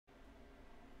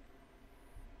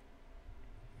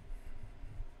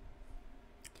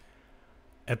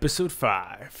Episode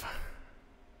 5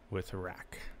 with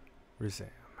Rak Rizam.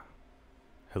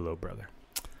 Hello, brother.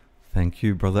 Thank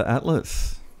you, Brother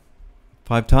Atlas.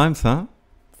 5 times, huh?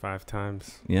 5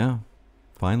 times. Yeah,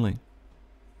 finally.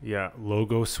 Yeah,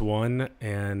 Logos 1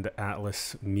 and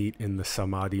Atlas meet in the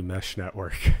Samadhi Mesh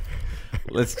Network.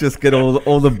 Let's just get all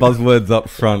the buzzwords up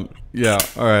front. Yeah,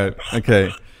 all right.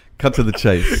 Okay, cut to the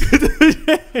chase.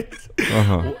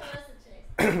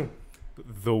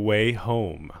 The Way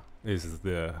Home is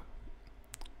the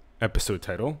episode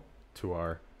title to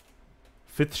our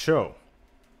 5th show.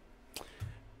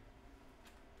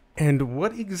 And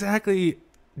what exactly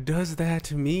does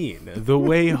that mean? The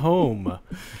way home?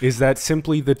 Is that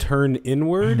simply the turn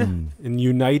inward and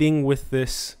uniting with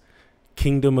this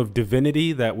kingdom of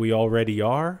divinity that we already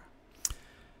are?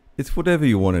 It's whatever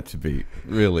you want it to be,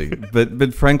 really.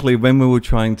 But frankly, when we were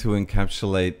trying to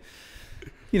encapsulate,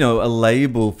 a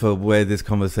label for where this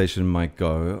conversation might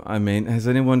go, I mean, has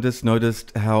anyone just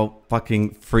noticed how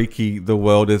fucking freaky the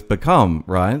world has become,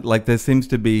 right? Like, there seems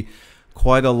to be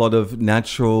quite a lot of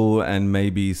natural and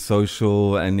maybe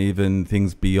social and even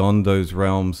things beyond those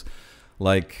realms,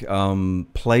 like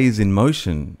plays in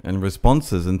motion and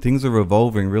responses, and things are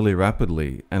evolving really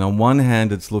rapidly. And on one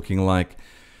hand, it's looking like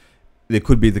there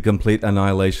could be the complete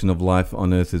annihilation of life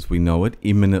on Earth as we know it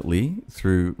imminently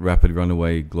through rapid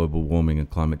runaway global warming and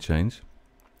climate change,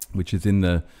 which is in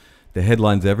the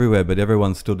headlines everywhere, but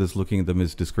everyone's still just looking at them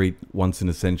as discrete, once in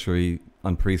a century,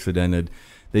 unprecedented.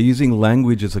 They're using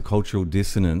language as a cultural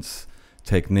dissonance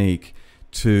technique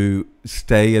to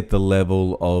stay at the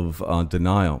level of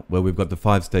denial, where we've got the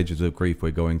 5 stages of grief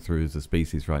we're going through as a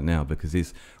species right now, because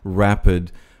this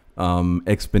rapid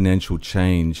exponential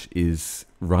change is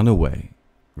runaway,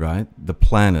 right? The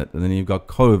planet, and then you've got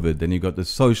COVID, then you've got the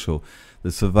social,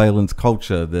 the surveillance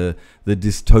culture, the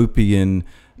dystopian,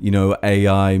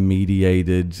 AI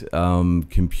mediated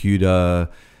computer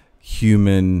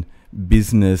human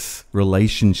business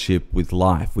relationship with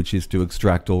life, which is to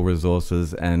extract all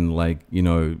resources and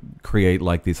create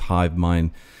like this hive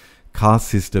mind caste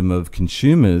system of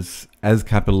consumers as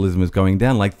capitalism is going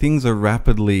down. Like, things are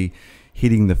rapidly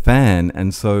hitting the fan,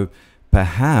 and so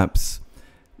perhaps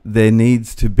there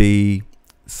needs to be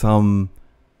some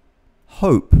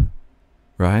hope,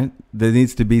 right? There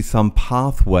needs to be some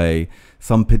pathway,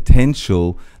 some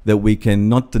potential that we can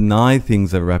not deny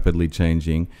things are rapidly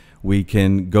changing. We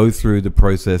can go through the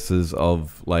processes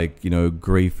of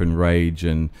grief and rage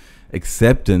and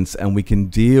acceptance, and we can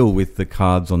deal with the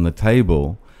cards on the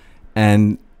table.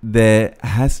 And there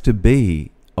has to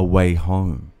be a way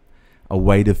home, a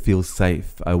way to feel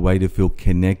safe, a way to feel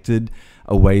connected,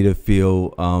 a way to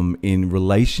feel in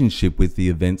relationship with the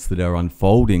events that are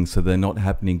unfolding, so they're not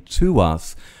happening to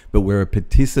us, but we're a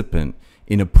participant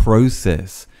in a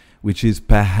process which is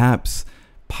perhaps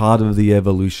part of the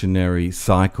evolutionary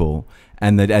cycle,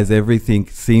 and that as everything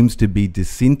seems to be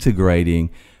disintegrating,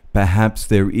 perhaps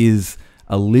there is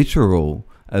a literal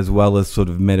as well as sort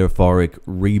of metaphoric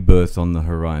rebirth on the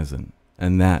horizon.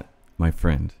 And that, my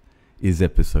friend, is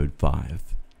episode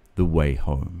 5, The Way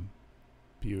Home.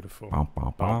 Beautiful. Bum,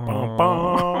 bum,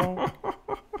 bum.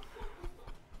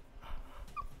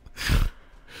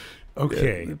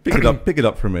 Okay. Yeah, pick it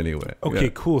up from anywhere. Okay,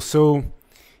 cool. So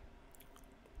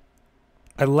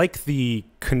I like the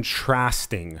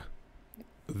contrasting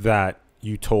that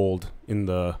you told in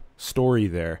the story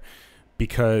there,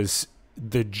 because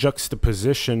the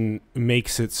juxtaposition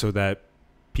makes it so that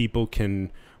people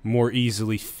can more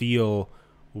easily feel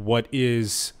what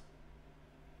is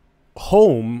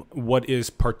home, what is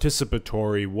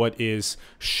participatory, what is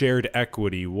shared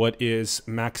equity, what is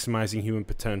maximizing human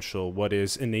potential, what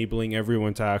is enabling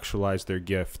everyone to actualize their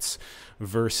gifts,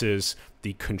 versus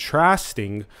the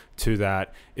contrasting to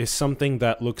that is something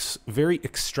that looks very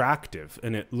extractive,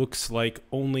 and it looks like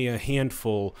only a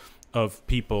handful of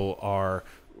people are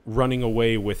running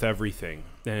away with everything,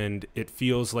 and it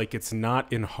feels like it's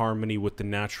not in harmony with the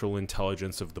natural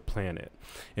intelligence of the planet.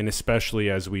 And especially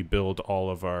as we build all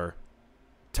of our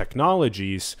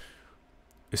technologies,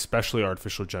 especially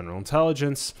artificial general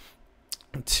intelligence,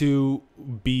 to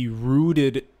be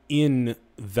rooted in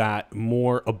that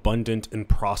more abundant and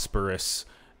prosperous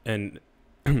and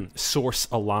source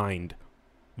aligned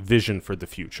vision for the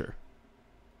future.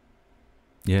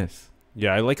 Yes.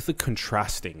 Yeah, I like the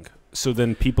contrasting, so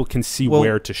then people can see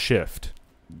where to shift.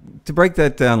 to break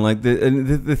that down, like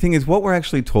the thing is, what we're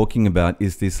actually talking about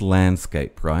is this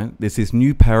landscape, right? There's this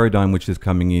new paradigm which is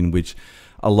coming in, which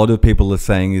a lot of people are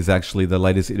saying is actually the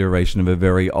latest iteration of a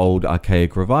very old,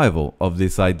 archaic revival of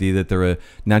this idea that there are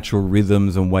natural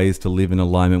rhythms and ways to live in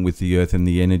alignment with the earth and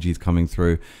the energies coming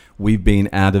through. We've been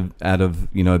out of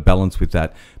balance with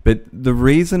that. But the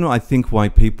reason I think why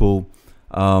people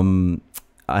are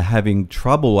having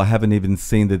trouble, I haven't even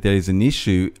seen that there is an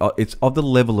issue, it's of the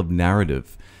level of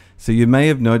narrative. So you may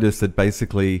have noticed that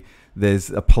basically there's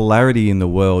a polarity in the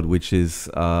world, which is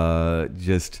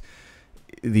just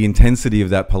the intensity of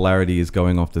that polarity is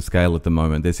going off the scale at the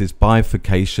moment. There's this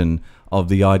bifurcation of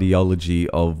the ideology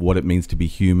of what it means to be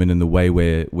human and the way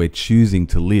we're choosing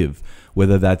to live,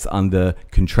 whether that's under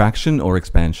contraction or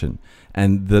expansion.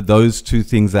 And those two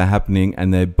things are happening,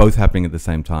 and they're both happening at the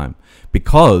same time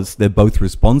because they're both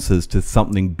responses to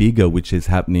something bigger which is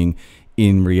happening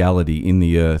in reality, in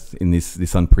the earth, in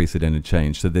this unprecedented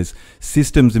change. So there's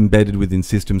systems embedded within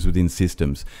systems within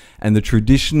systems. And the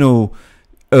traditional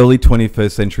early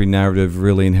 21st century narrative,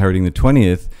 really inheriting the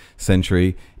 20th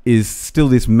century, is still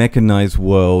this mechanized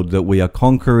world that we are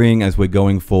conquering as we're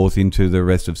going forth into the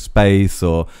rest of space,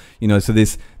 or so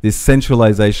this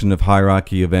centralization of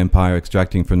hierarchy of empire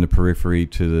extracting from the periphery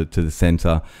to the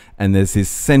center, and there's this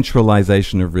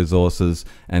centralization of resources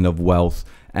and of wealth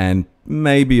and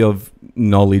maybe of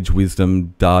knowledge,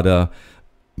 wisdom, data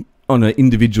on an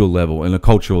individual level and a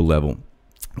cultural level.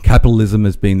 Capitalism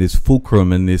has been this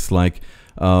fulcrum and this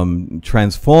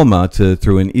transformer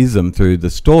through an ism, through the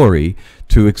story,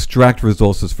 to extract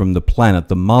resources from the planet,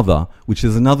 the mother, which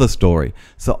is another story.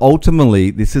 So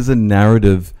ultimately, this is a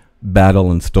narrative battle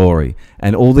and story.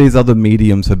 And all these other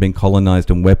mediums have been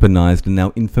colonized and weaponized, and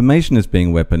now information is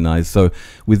being weaponized. So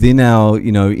within our,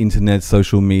 internet,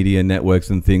 social media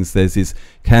networks and things, there's this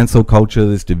cancel culture,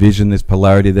 this division, this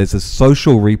polarity. There's a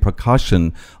social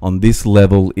repercussion on this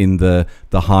level in the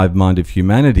hive mind of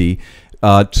humanity,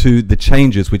 to the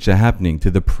changes which are happening, to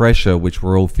the pressure which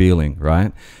we're all feeling,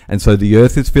 right? And so the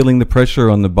earth is feeling the pressure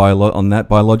on on that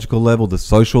biological level, the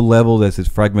social level. There's this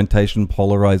fragmentation,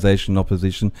 polarization,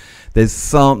 opposition. There's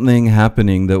something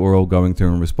happening that we're all going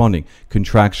through and responding,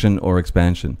 contraction or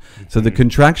expansion. So the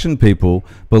contraction people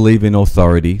believe in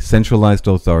authority, centralized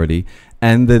authority,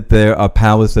 and that there are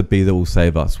powers that be that will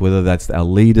save us, whether that's our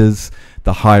leaders,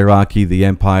 the hierarchy, the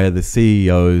empire, the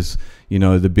CEOs,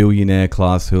 the billionaire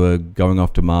class who are going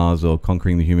off to Mars or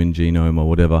conquering the human genome or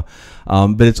whatever.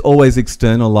 But it's always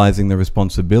externalizing the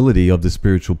responsibility of the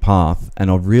spiritual path and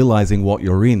of realizing what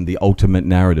you're in, the ultimate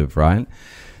narrative, right,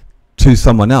 to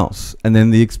someone else. And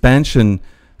then the expansion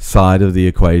side of the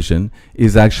equation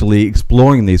is actually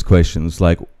exploring these questions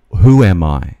like, who am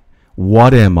I?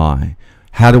 What am I?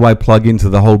 How do I plug into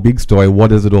the whole big story?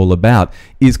 What is it all about?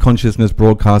 Is consciousness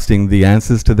broadcasting the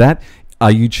answers to that?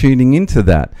 Are you tuning into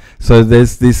that? So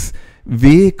there's this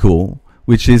vehicle,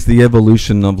 which is the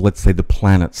evolution of, let's say, the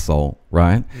planet soul,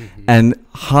 right? Mm-hmm. And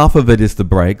half of it is the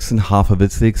brakes and half of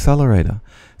it's the accelerator.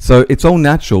 So it's all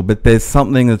natural, but there's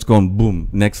something that's gone boom,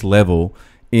 next level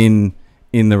in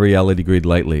the reality grid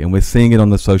lately. And we're seeing it on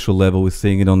the social level, we're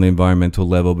seeing it on the environmental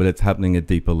level, but it's happening at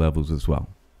deeper levels as well.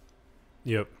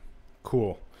 Yep.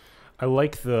 Cool. I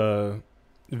like the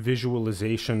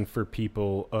visualization for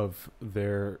people of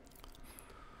their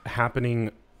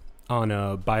happening on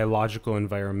a biological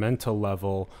environmental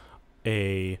level,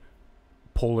 a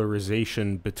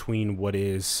polarization between what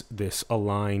is this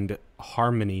aligned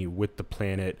harmony with the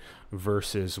planet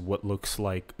versus what looks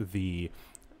like the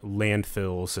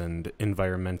landfills and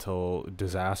environmental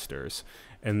disasters.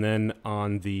 And then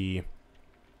on the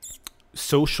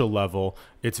social level,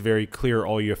 it's very clear.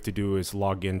 All you have to do is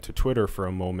log into Twitter for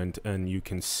a moment and you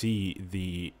can see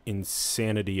the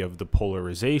insanity of the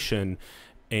polarization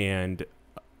and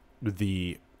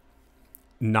the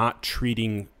not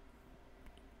treating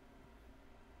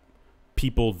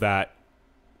people that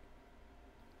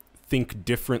think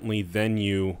differently than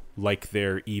you like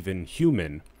they're even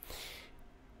human.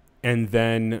 And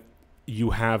then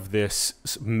you have this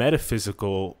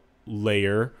metaphysical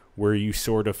layer where you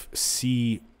sort of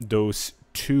see those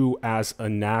two as a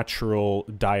natural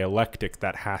dialectic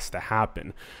that has to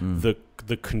happen.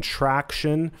 The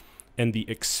contraction and the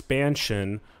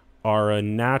expansion are a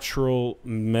natural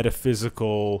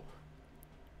metaphysical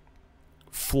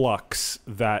flux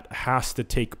that has to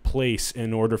take place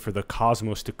in order for the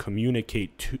cosmos to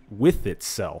communicate with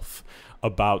itself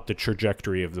about the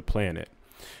trajectory of the planet.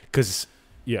 Because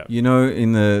Yeah. You know,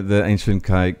 in the ancient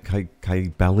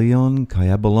Kybalion,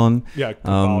 Yeah,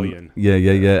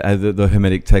 Kybalion. The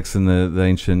Hermetic texts and the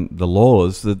ancient the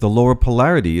laws, the law of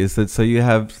polarity is that so you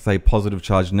have, say, positive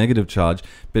charge, negative charge,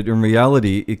 but in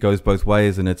reality it goes both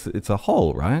ways, and it's a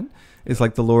whole, right? It's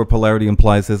like the law of polarity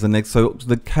implies there's a next. So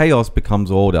the chaos becomes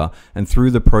order, and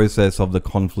through the process of the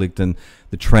conflict and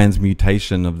the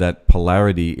transmutation of that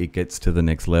polarity, it gets to the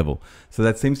next level. So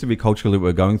that seems to be culturally what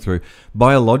we're going through.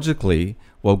 Biologically,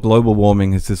 well, global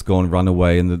warming has just gone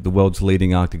runaway, and the world's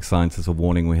leading Arctic scientists are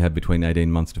warning we have between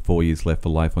 18 months to 4 years left for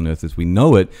life on Earth as we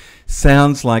know it.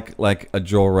 Sounds like a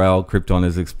Jor-El, Krypton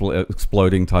is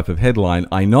exploding type of headline.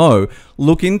 I know.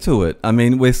 Look into it. I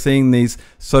mean, we're seeing these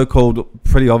so-called,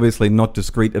 pretty obviously not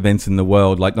discrete events in the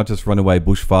world, like not just runaway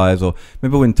bushfires, or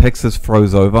remember when Texas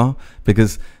froze over?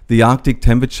 Because the Arctic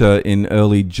temperature in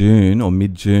early June or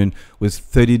mid-June was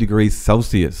 30 degrees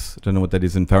Celsius. I don't know what that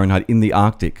is in Fahrenheit in the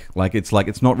Arctic. It's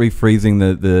not refreezing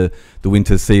the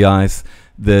winter sea ice.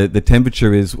 The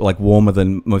temperature is like warmer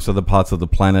than most other parts of the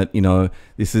planet. You know,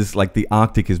 this is like the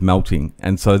Arctic is melting,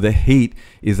 and so the heat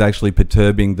is actually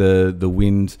perturbing the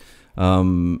wind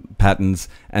patterns,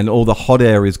 and all the hot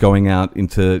air is going out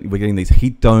into. We're getting these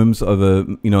heat domes over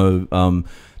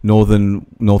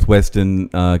northwestern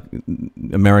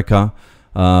America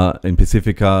in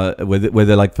Pacifica, where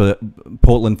they're like for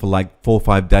Portland for like 4 or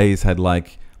 5 days had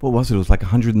like, what was it? It was like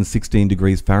 116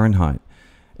 degrees Fahrenheit.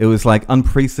 It was like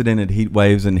unprecedented heat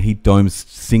waves and heat domes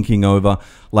sinking over.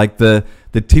 Like the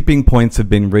tipping points have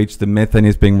been reached. The methane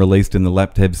is being released in the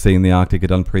Laptev Sea in the Arctic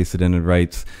at unprecedented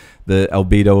rates. The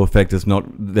albedo effect is not.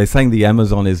 They're saying the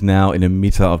Amazon is now an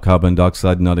emitter of carbon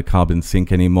dioxide, not a carbon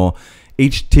sink anymore.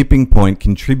 Each tipping point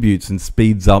contributes and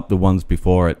speeds up the ones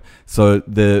before it. So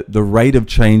the rate of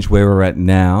change where we're at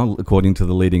now, according to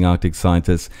the leading Arctic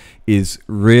scientists, is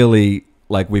really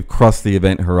like we've crossed the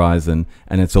event horizon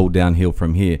and it's all downhill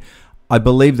from here. I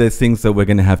believe there's things that we're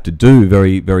going to have to do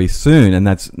very, very soon, and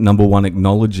that's number one,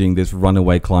 acknowledging this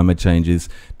runaway climate change is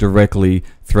directly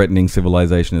threatening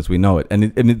civilization as we know it.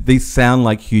 And these sound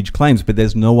like huge claims, but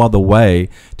there's no other way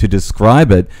to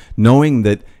describe it, knowing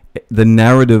that the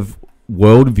narrative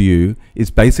worldview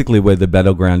is basically where the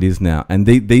battleground is now, and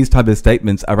these type of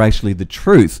statements are actually the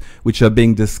truth, which are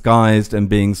being disguised and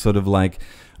being sort of like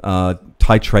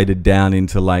titrated down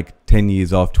into like 10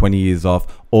 years off, 20 years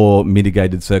off, or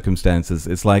mitigated circumstances.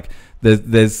 It's like I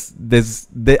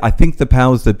think the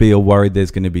powers that be are worried there's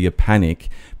going to be a panic,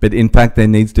 but in fact there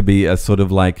needs to be a sort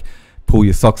of like pull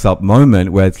your socks up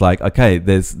moment where it's like, okay,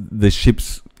 there's the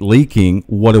ship's leaking,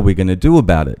 what are we going to do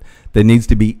about it? There needs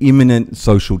to be imminent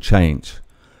social change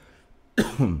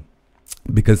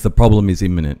because the problem is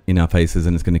imminent in our faces,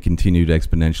 and it's going to continue to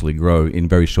exponentially grow in a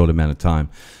very short amount of time.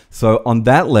 So on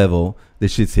that level, the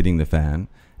shit's hitting the fan.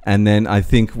 And then I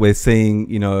think we're seeing,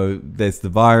 there's the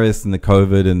virus and the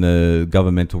COVID and the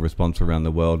governmental response around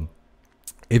the world.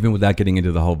 Even without getting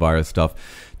into the whole virus stuff,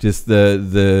 just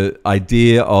the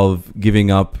idea of giving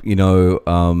up,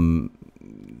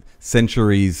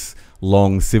 centuries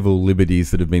long civil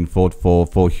liberties that have been fought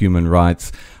for human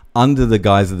rights under the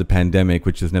guise of the pandemic,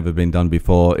 which has never been done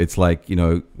before. It's like,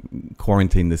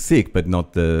 quarantine the sick, but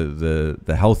not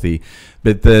the healthy.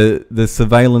 But the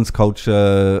surveillance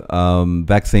culture,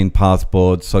 vaccine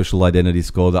passport, social identity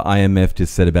score, the IMF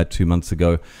just said about 2 months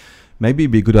ago, maybe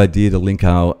it'd be a good idea to link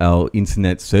our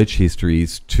internet search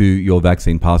histories to your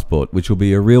vaccine passport, which will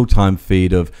be a real-time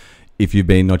feed of if you've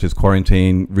been not just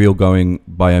quarantined, real going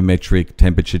biometric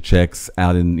temperature checks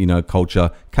out in, culture,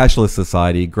 cashless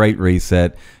society, great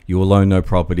reset, you will own no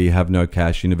property, have no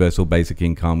cash, universal basic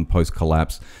income,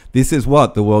 post-collapse. This is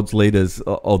what the world's leaders,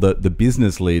 or the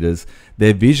business leaders,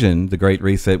 their vision, the great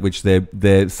reset, which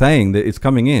they're saying that it's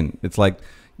coming in. It's like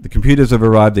the computers have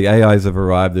arrived, the AIs have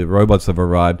arrived, the robots have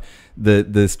arrived.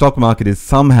 The stock market is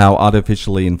somehow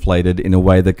artificially inflated in a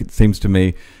way that seems to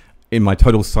me, in my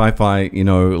total sci-fi,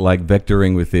 like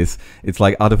vectoring with this, it's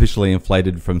like artificially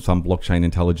inflated from some blockchain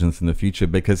intelligence in the future,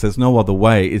 because there's no other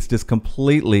way. It's just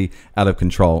completely out of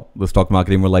control, the stock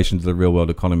market in relation to the real world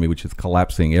economy, which is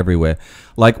collapsing everywhere.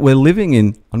 Like, we're living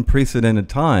in unprecedented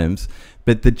times,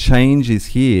 but the change is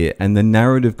here, and the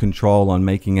narrative control on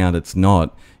making out it's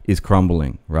not is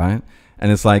crumbling, right?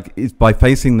 And it's like, it's by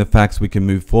facing the facts we can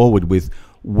move forward with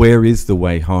where is the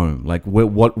way home? Like,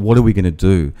 what are we going to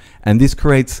do? And this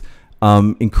creates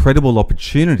incredible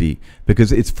opportunity,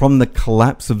 because it's from the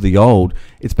collapse of the old.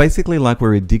 It's basically like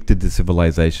we're addicted to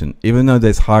civilization. Even though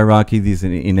there's hierarchy, there's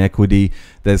an inequity,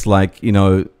 there's like,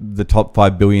 the top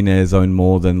 5 billionaires own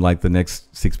more than like the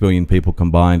next 6 billion people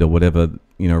combined, or whatever,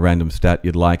 random stat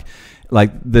you'd like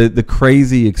the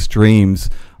crazy extremes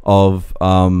of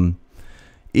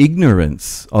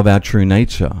ignorance of our true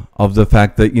nature, of the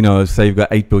fact that, you know, say you've got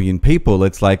 8 billion people,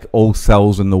 it's like all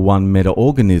cells in the one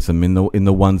meta-organism, in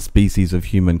the one species of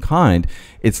humankind.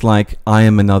 It's like, I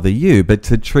am another you. But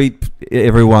to treat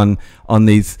everyone on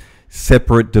these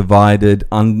separate, divided,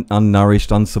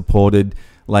 unnourished, unsupported,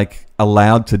 like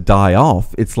allowed to die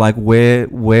off, it's like,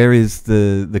 where is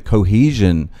the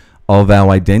cohesion of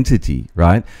our identity,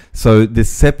 right? So this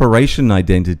separation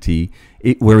identity,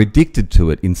 we're addicted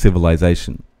to it in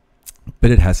civilization,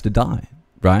 but it has to die,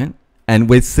 right? And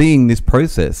we're seeing this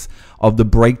process of the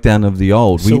breakdown of the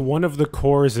old. So one of the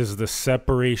cores is the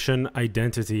separation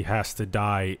identity has to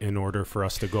die in order for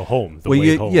us to go home.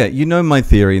 Home. Yeah, you know my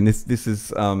theory, and this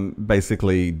is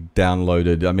basically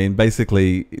downloaded. I mean,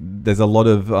 basically, there's a lot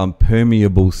of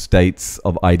permeable states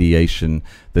of ideation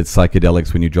that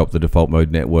psychedelics, when you drop the default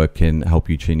mode network, can help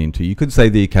you tune into. You could say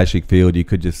the Akashic field, you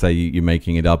could just say you're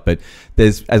making it up, but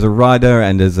there's, as a writer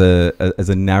and as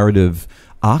a narrative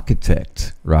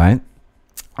architect, right,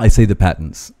 I see the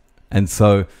patterns. And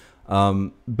so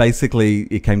basically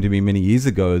it came to me many years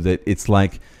ago that it's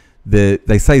like they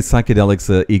say psychedelics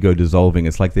are ego dissolving.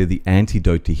 It's like they're the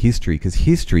antidote to history, because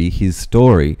history, his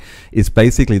story, is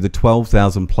basically the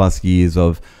 12,000 plus years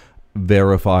of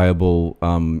verifiable,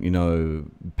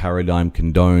 paradigm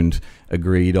condoned,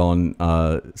 agreed on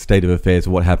state of affairs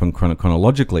of what happened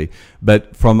chronologically.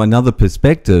 But from another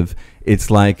perspective, it's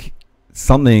like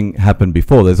something happened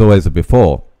before. There's always a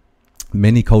before.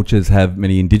 Many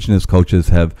indigenous cultures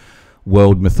have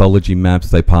world mythology maps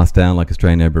they pass down, like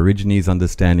Australian Aborigines,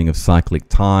 understanding of cyclic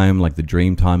time, like the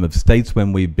dream time of states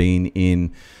when we've been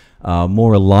in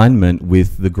more alignment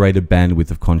with the greater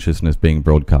bandwidth of consciousness being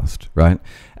broadcast, right?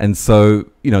 And so,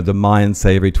 you know, the Mayans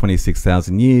say every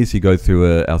 26,000 years you go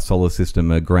through our solar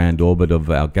system, a grand orbit of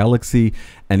our galaxy,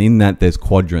 and in that there's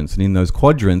quadrants. And in those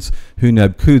quadrants,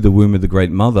 Hunab-Ku, the womb of the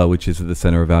Great Mother, which is at the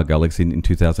center of our galaxy, in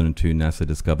 2002 NASA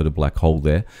discovered a black hole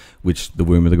there, which the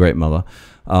womb of the Great Mother,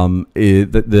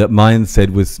 the Mayans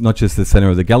said was not just the center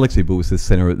of the galaxy, but was the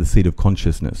center of the seat of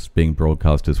consciousness being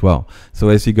broadcast as well. So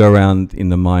as you go around in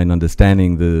the Mayan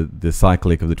understanding the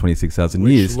cyclic of the 26,000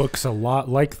 years, which looks a lot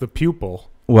like the pupil.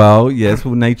 Well, yes,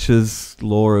 nature's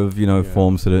law of,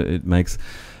 forms that it makes.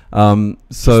 So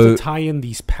just to tie in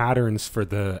these patterns for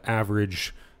the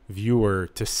average viewer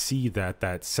to see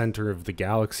that center of the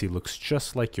galaxy looks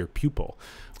just like your pupil.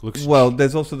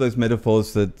 There's also those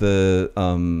metaphors that the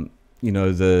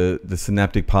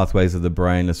synaptic pathways of the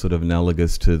brain are sort of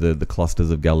analogous to the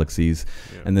clusters of galaxies.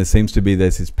 Yeah. And there's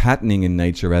this patterning in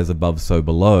nature, as above, so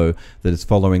below, that is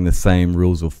following the same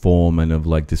rules of form and of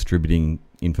like distributing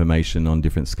information on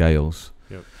different scales.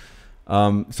 Yep.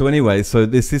 So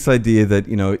there's this idea that,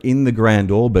 in the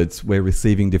grand orbits, we're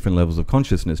receiving different levels of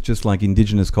consciousness. Just like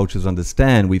indigenous cultures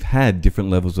understand, we've had different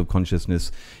levels of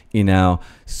consciousness in our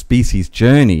species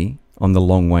journey on the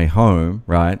long way home,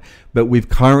 right? But we've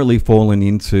currently fallen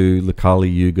into the Kali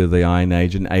Yuga, the Iron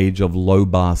Age, an age of low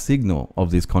bar signal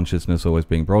of this consciousness always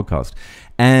being broadcast.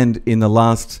 And in the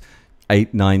last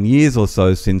 8-9 years or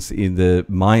so, since in the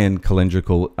Mayan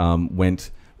calendrical went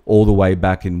all the way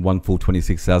back in one full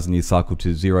 26,000 year cycle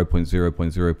to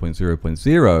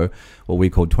 0.0.0.0.0, what we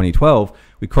call 2012,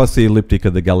 we crossed the ecliptic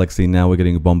of the galaxy. Now we're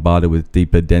getting bombarded with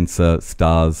deeper, denser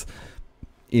stars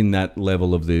in that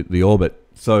level of the orbit.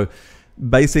 So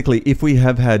basically, if we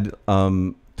have had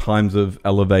times of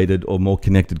elevated or more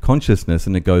connected consciousness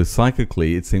and it goes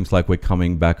cyclically, it seems like we're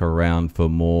coming back around for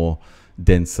more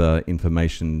denser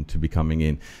information to be coming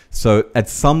in. So at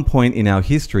some point in our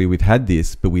history, we've had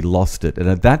this, but we lost it. And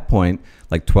at that point,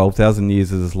 like 12,000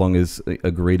 years is as long as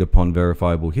agreed upon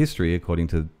verifiable history, according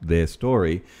to their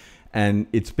story. And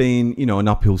it's been, an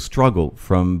uphill struggle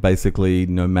from basically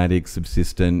nomadic,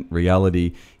 subsistent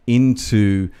reality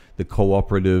into the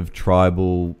cooperative,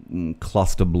 tribal,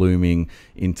 cluster blooming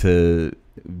into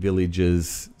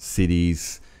villages,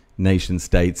 cities, nation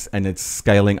states, and it's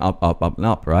scaling up, and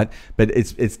up, right? But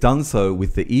it's done so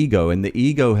with the ego, and the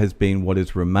ego has been what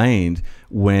has remained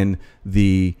when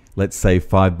the, let's say,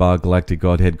 5-bar galactic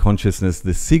Godhead consciousness,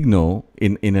 the signal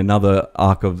in another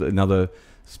arc of another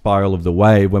spiral of the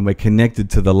wave, when we're connected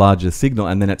to the larger signal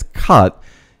and then it's cut,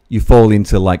 you fall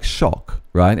into like shock,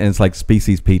 right? And it's like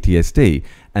species PTSD.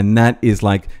 And that is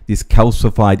like this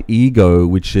calcified ego,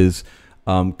 which has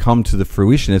come to the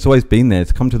fruition. It's always been there.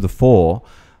 It's come to the fore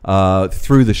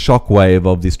through the shock wave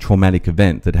of this traumatic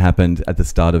event that happened at the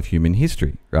start of human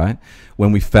history, right?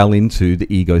 When we fell into the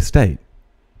ego state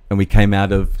and we came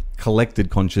out of collected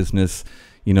consciousness,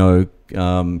 let's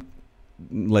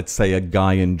say a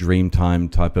Gaian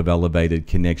Dreamtime type of elevated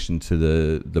connection to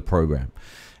the program.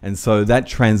 And so that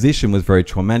transition was very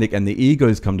traumatic, and the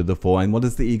ego's come to the fore. And what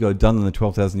has the ego done in the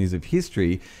 12,000 years of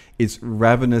history? It's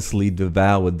ravenously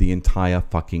devoured the entire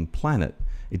fucking planet.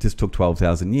 It just took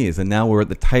 12,000 years. And now we're at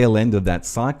the tail end of that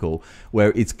cycle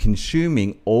where it's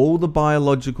consuming all the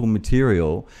biological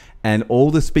material, and all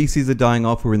the species are dying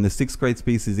off. We're in the 6th grade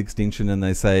species extinction, and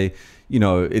they say, you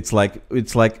know, it's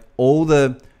like all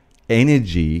the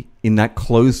energy in that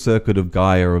closed circuit of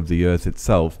Gaia, of the earth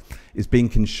itself, is being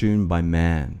consumed by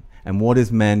man. And what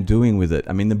is man doing with it?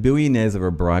 I mean, the billionaires are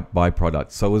a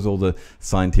byproduct. So is all the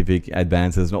scientific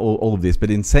advances and all of this.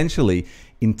 But essentially,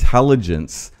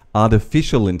 intelligence,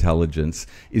 artificial intelligence,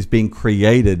 is being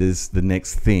created as the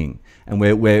next thing. And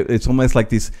where it's almost like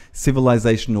this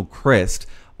civilizational crest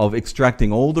of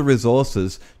extracting all the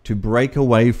resources to break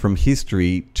away from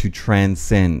history to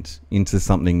transcend into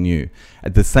something new.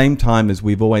 At the same time as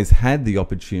we've always had the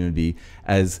opportunity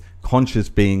as conscious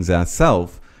beings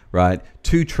ourselves, right,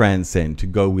 to transcend, to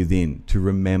go within, to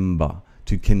remember,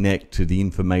 to connect to the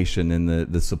information and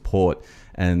the support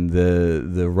and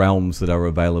the realms that are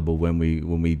available when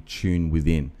we tune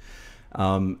within.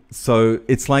 So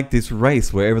it's like this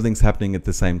race where everything's happening at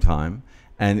the same time.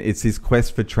 And it's this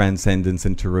quest for transcendence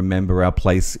and to remember our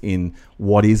place in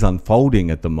what is unfolding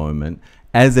at the moment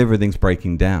as everything's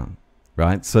breaking down,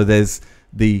 right? So there's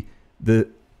the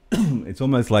it's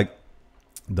almost like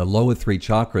the lower 3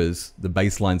 chakras, the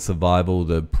baseline survival,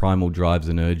 the primal drives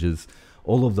and urges,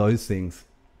 all of those things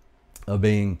are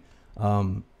being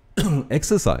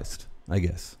exercised, I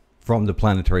guess, from the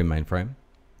planetary mainframe.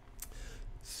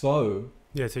 So...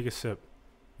 Yeah, take a sip.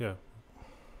 Yeah.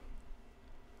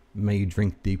 May you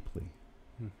drink deeply.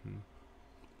 Mm-hmm.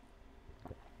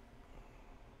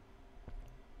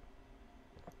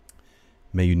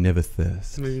 May you never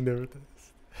thirst. May you never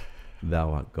thirst.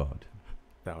 Thou art God.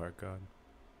 Thou art God.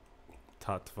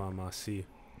 Tatvamasi.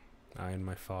 I and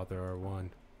my Father are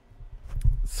one.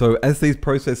 So as these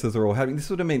processes are all happening, this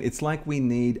is what I mean. It's like we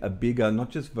need a bigger, not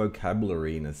just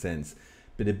vocabulary in a sense,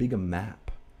 but a bigger map.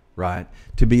 Right,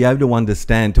 to be able to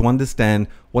understand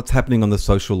what's happening on the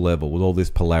social level with all this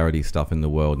polarity stuff in the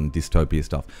world and dystopia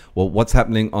stuff. Well, what's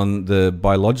happening on the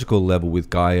biological level with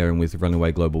Gaia and with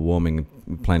runaway global warming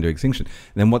and planetary extinction.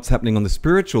 And then what's happening on the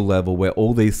spiritual level where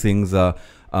all these things are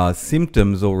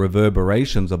symptoms or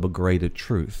reverberations of a greater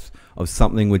truth, of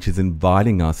something which is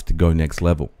inviting us to go next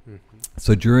level. Mm-hmm.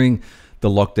 So during the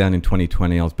lockdown in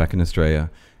 2020, I was back in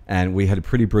Australia. And we had a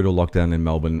pretty brutal lockdown in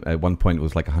Melbourne. At one point, it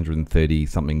was like 130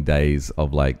 something days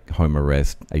of like home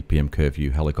arrest, 8 p.m.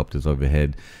 curfew, helicopters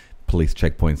overhead, police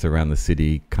checkpoints around the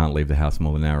city, can't leave the house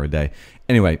more than an hour a day.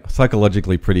 Anyway,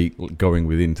 psychologically pretty going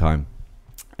within time.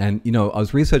 And, you know, I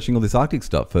was researching all this Arctic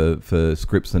stuff for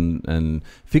scripts and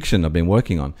fiction I've been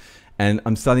working on. And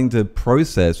I'm starting to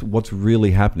process what's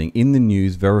really happening in the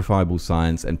news, verifiable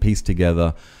science, and piece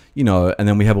together, you know, and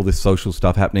then we have all this social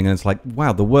stuff happening, and it's like,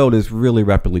 wow, the world is really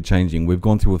rapidly changing. We've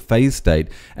gone through a phase state,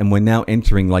 and we're now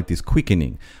entering like this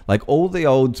quickening. Like all the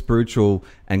old spiritual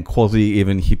and quasi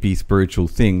even hippie spiritual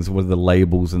things, what are the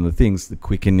labels and the things, the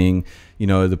quickening, you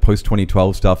know, the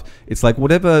post-2012 stuff. It's like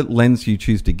whatever lens you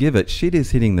choose to give it, shit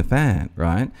is hitting the fan,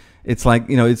 right? It's like,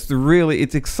 you know,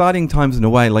 it's exciting times in a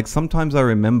way. Like sometimes I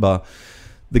remember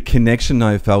the connection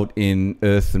I felt in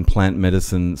earth and plant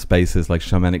medicine spaces, like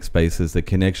shamanic spaces, the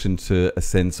connection to a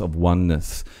sense of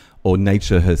oneness, or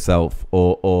nature herself,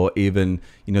 or even,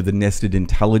 you know, the nested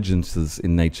intelligences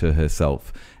in nature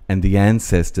herself, and the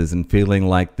ancestors, and feeling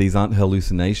like these aren't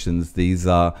hallucinations, these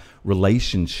are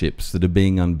relationships that are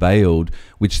being unveiled,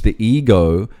 which the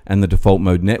ego and the default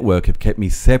mode network have kept me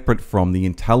separate from the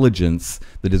intelligence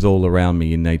that is all around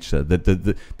me in nature,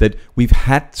 that we've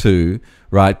had to,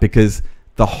 right, because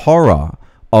the horror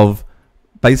of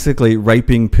basically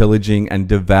raping, pillaging, and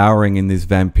devouring in this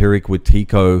vampiric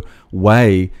Wetiko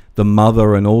way the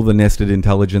mother and all the nested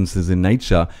intelligences in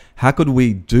nature. How could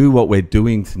we do what we're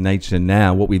doing to nature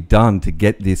now, what we've done to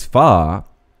get this far,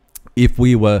 if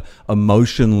we were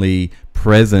emotionally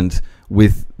present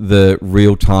with the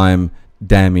real-time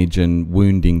damage and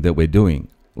wounding that we're doing?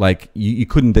 Like, you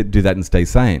couldn't do that and stay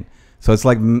sane. So it's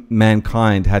like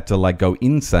mankind had to like go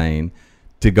insane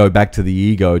to go back to the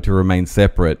ego, to remain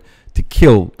separate, to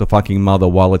kill the fucking mother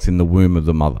while it's in the womb of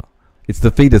the mother. It's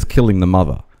the fetus killing the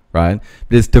mother, right?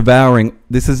 But it's devouring.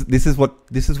 This is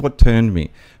what turned me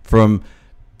from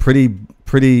pretty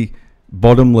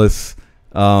bottomless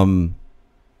angst,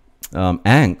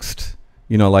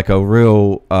 you know, like a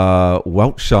real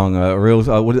Weltschung, a real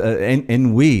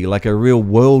ennui, like a real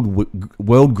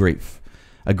world grief,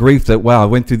 a grief that, wow, I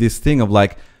went through this thing of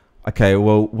like, okay,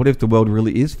 well, what if the world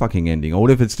really is fucking ending? Or what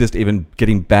if it's just even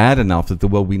getting bad enough that the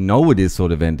world we know it is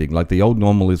sort of ending, like the old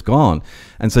normal is gone?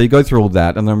 And so you go through all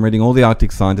that, and I'm reading all the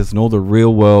Arctic scientists and all the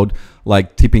real world,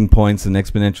 like tipping points and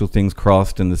exponential things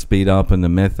crossed, and the speed up and the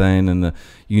methane and the,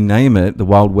 you name it, the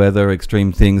wild weather,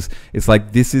 extreme things. It's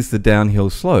like, this is the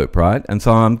downhill slope, right? And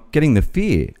so I'm getting the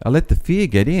fear. I let the fear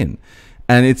get in.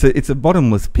 And it's a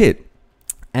bottomless pit.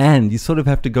 And you sort of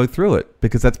have to go through it,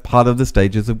 because that's part of the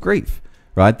stages of grief.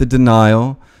 Right, the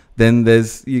denial. Then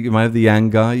there's, you might have the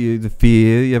anger, the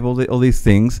fear. You have all these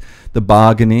things. The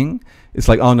bargaining. It's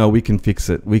like, oh no, we can fix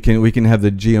it. We can have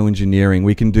the geoengineering.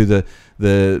 We can do the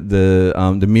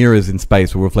mirrors in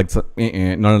space will reflect.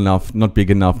 Not enough, not big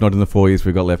enough, not in the 4 years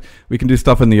we've got left. We can do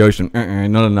stuff in the ocean.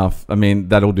 Not enough. I mean,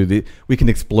 that'll do the. We can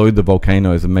explode the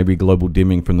volcanoes and maybe global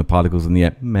dimming from the particles in the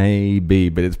air. Maybe,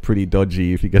 but it's pretty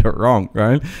dodgy if you get it wrong,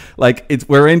 right? Like,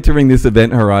 we're entering this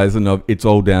event horizon of it's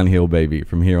all downhill, baby,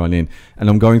 from here on in. And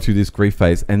I'm going through this grief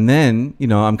phase, and then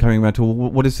I'm coming around to,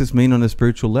 well, what does this mean on a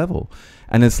spiritual level?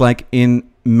 And it's like, in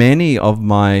many of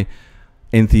my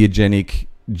entheogenic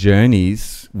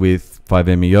journeys with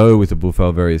 5-MeO, with the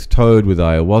Bufalvarius toad, with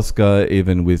ayahuasca,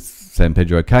 even with San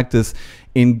Pedro cactus,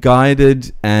 in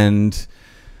guided and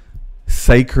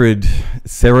sacred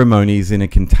ceremonies in a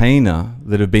container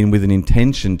that have been with an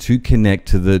intention to connect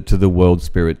to the world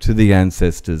spirit, to the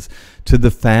ancestors, to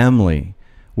the family,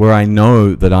 where I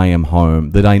know that I am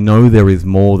home, that I know there is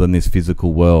more than this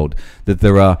physical world, that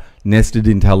there are nested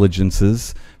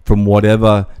intelligences from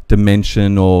whatever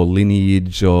dimension or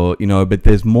lineage or, but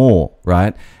there's more,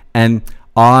 right? And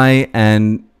I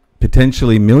and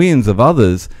potentially millions of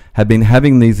others have been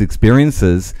having these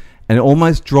experiences and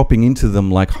almost dropping into them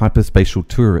like hyperspatial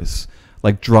tourists,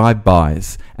 like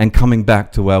drive-bys, and coming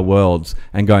back to our worlds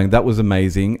and going, that was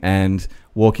amazing, and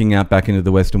walking out back into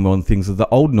the Western world and things of the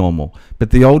old normal.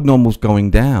 But the old normal's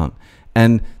going down.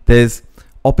 And there's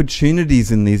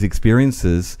opportunities in these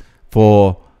experiences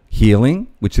for healing,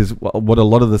 which is what a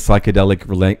lot of the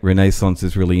psychedelic renaissance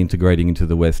is really integrating into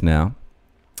the West now.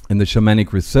 And the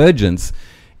shamanic resurgence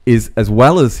is, as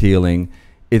well as healing,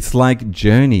 it's like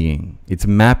journeying. It's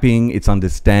mapping, it's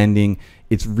understanding,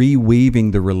 it's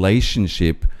reweaving the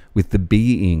relationship with the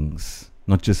beings,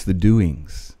 not just the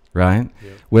doings, right?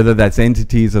 Yep. Whether that's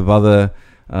entities of other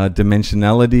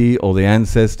dimensionality, or the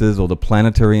ancestors, or the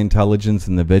planetary intelligence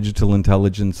and the vegetal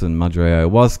intelligence and Madre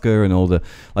Ayahuasca and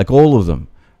all of them,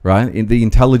 right? In the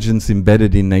intelligence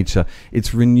embedded in nature,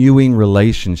 it's renewing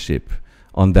relationship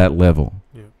on that level.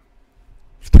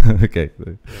 Yeah. Okay.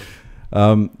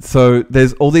 Yeah. So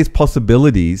there's all these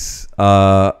possibilities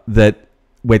that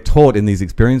we're taught in these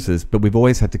experiences, but we've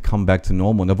always had to come back to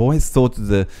normal. And I've always thought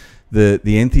the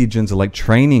entheogens are like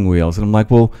training wheels, and I'm like,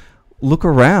 well, look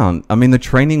around. I mean, the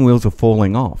training wheels are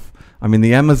falling off. I mean,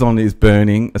 the Amazon is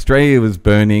burning, Australia is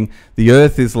burning, the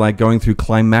Earth is like going through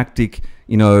climactic,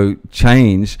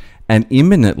 change, and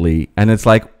imminently, and it's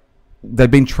like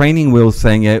they've been training wheels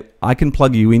saying, yeah, I can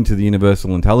plug you into the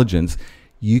universal intelligence,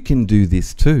 you can do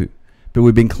this too. But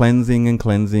we've been cleansing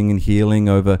and healing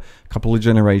over a couple of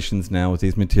generations now with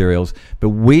these materials, but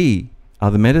we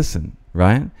are the medicine,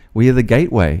 right? We are the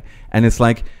gateway. And it's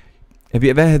like, have you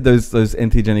ever had those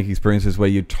entheogenic experiences where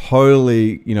you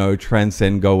totally,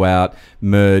 transcend, go out,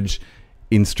 merge,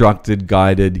 instructed,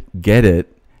 guided, get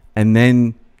it, and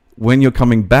then when you're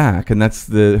coming back, and that's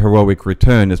the heroic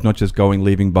return, it's not just going,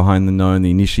 leaving behind the known, the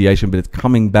initiation, but it's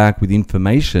coming back with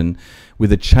information,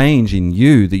 with a change in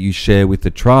you that you share with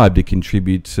the tribe to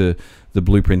contribute to the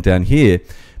blueprint down here,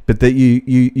 but that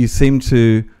you seem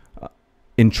to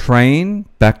entrain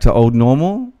back to old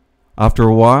normal after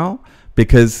a while,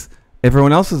 because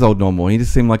everyone else is old normal. You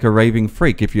just seem like a raving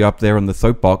freak if you're up there on the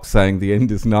soapbox saying the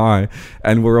end is nigh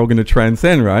and we're all going to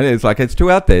transcend, right? It's like, it's too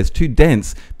out there, it's too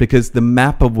dense, because the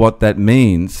map of what that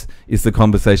means is the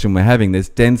conversation we're having. There's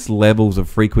dense levels of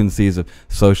frequencies of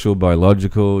social,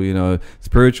 biological,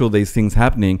 spiritual, these things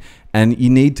happening, and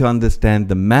you need to understand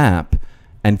the map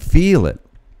and feel it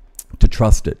to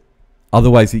trust it.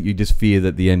 Otherwise, you just fear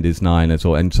that the end is nigh,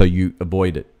 and so you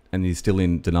avoid it, and you're still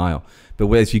in denial.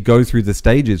 But as you go through the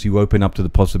stages, you open up to the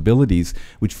possibilities,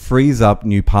 which frees up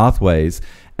new pathways.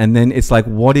 And then it's like,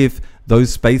 what if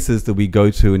those spaces that we go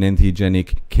to in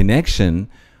entheogenic connection,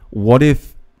 what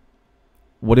if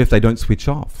they don't switch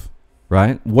off,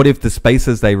 right? What if the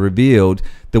spaces they revealed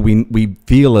that we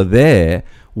feel are there,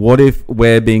 what if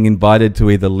we're being invited to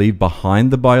either leave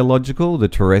behind the biological, the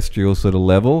terrestrial sort of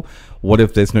level? What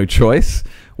if there's no choice?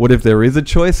 What if there is a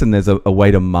choice and there's a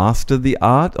way to master the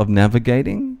art of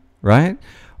navigating, right?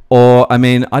 Or, I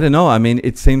mean, I don't know. I mean,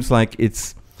 it seems like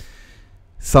it's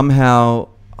somehow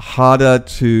harder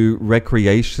to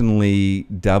recreationally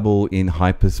dabble in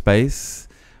hyperspace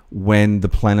when the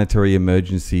planetary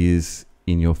emergency is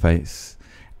in your face.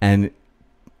 And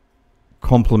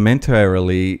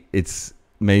complementarily, it's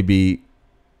maybe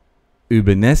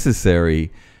uber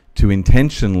necessary to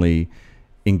intentionally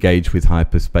engage with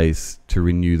hyperspace to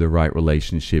renew the right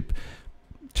relationship,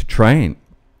 to train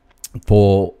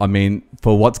for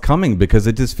what's coming, because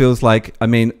it just feels like,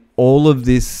 all of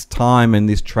this time and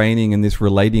this training and this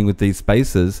relating with these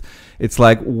spaces, it's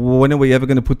like, when are we ever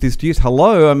going to put this to use?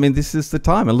 Hello, this is the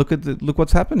time, and look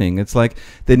what's happening. It's like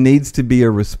there needs to be a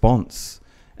response,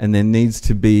 and there needs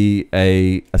to be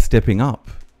a stepping up.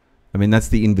 That's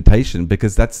the invitation,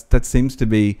 because that seems to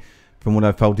be, from what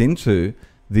I felt into,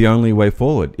 the only way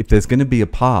forward. If there's going to be a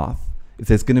path, if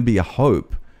there's going to be a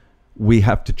hope, we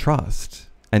have to trust.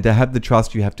 And to have the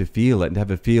trust, you have to feel it. And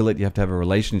to feel it, you have to have a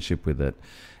relationship with it.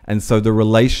 And so the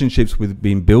relationships we've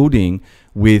been building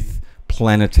with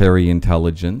planetary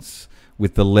intelligence,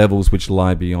 with the levels which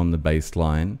lie beyond the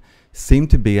baseline, seem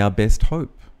to be our best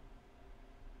hope.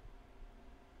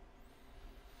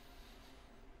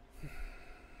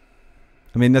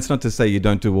 That's not to say you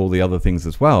don't do all the other things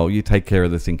as well. You take care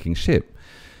of the sinking ship.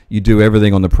 You do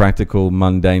everything on the practical,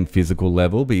 mundane, physical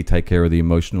level, but you take care of the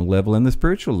emotional level and the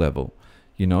spiritual level.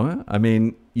 You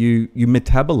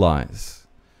metabolize,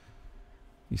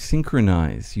 you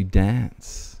synchronize, you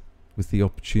dance with the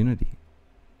opportunity.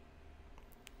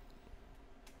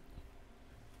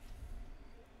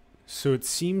 So it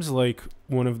seems like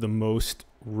one of the most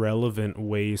relevant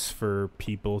ways for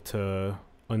people to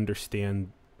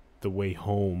understand the way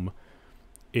home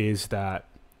is that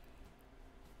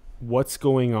what's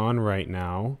going on right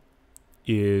now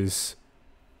is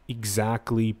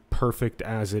exactly perfect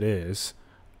as it is,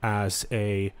 as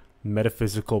a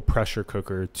metaphysical pressure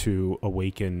cooker to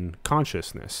awaken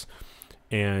consciousness,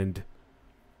 and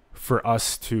for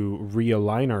us to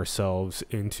realign ourselves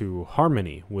into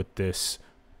harmony with this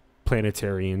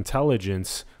planetary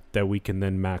intelligence that we can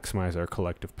then maximize our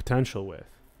collective potential with.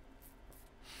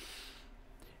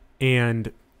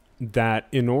 And that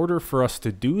in order for us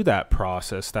to do that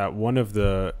process, that one of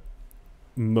the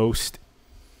most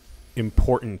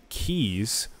important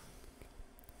keys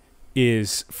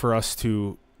is for us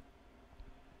to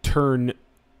turn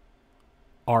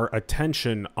our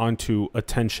attention onto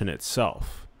attention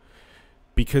itself.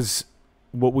 Because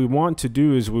what we want to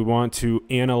do is we want to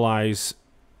analyze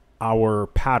our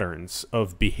patterns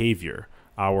of behavior,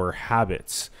 our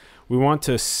habits. We want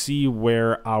to see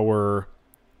where our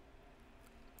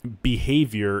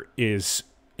behavior is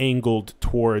angled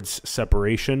towards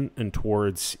separation and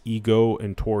towards ego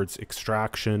and towards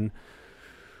extraction,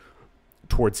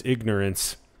 towards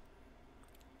ignorance,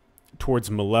 towards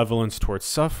malevolence, towards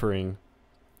suffering.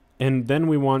 And then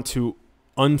we want to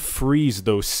unfreeze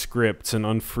those scripts and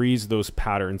unfreeze those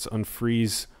patterns,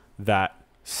 unfreeze that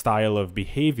style of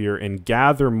behavior, and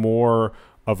gather more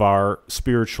of our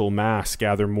spiritual mass,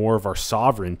 gather more of our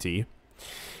sovereignty.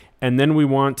 And then we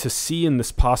want to see in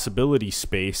this possibility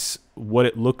space what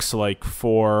it looks like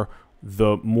for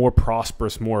the more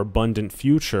prosperous, more abundant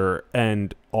future,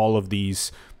 and all of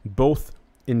these, both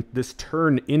in this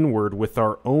turn inward with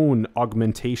our own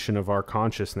augmentation of our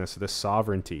consciousness, this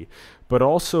sovereignty, but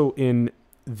also in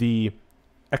the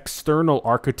external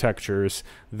architectures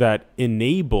that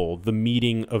enable the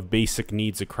meeting of basic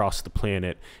needs across the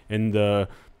planet, and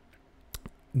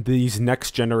these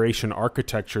next generation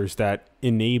architectures that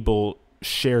enable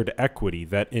shared equity,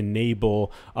 that enable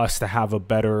us to have a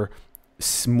better,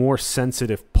 more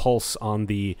sensitive pulse on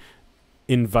the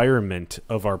environment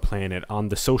of our planet, on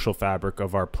the social fabric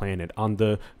of our planet, on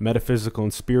the metaphysical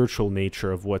and spiritual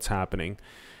nature of what's happening.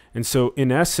 And so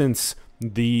in essence,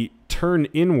 the turn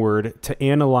inward to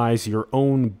analyze your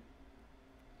own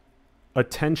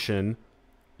attention,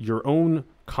 your own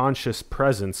conscious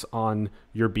presence on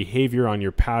your behavior, on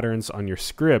your patterns, on your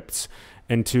scripts,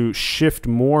 and to shift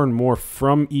more and more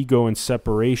from ego and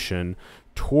separation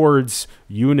towards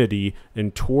unity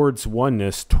and towards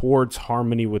oneness, towards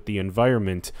harmony with the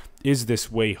environment, is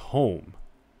this way home.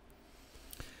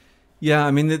 Yeah,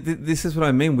 this is what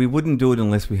I mean. We wouldn't do it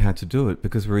unless we had to do it,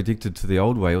 because we're addicted to the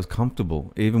old way. It was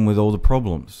comfortable, even with all the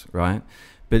problems, right?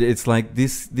 But it's like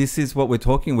this is what we're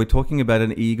talking. We're talking about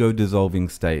an ego dissolving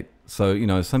state.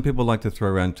 So, some people like to throw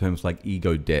around terms like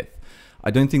ego death. I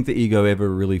don't think the ego ever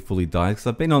really fully dies, because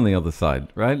I've been on the other side,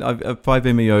 right? I've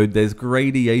 5-MeO, there's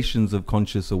gradations of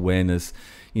conscious awareness,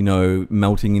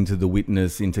 melting into the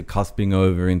witness, into cusping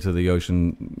over into the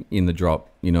ocean in the drop,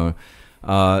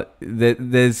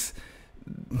 there's,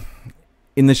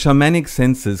 in in the shamanic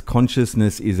senses,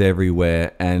 consciousness is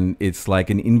everywhere, and it's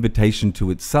like an invitation to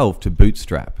itself to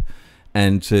bootstrap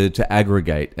and to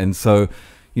aggregate. And so,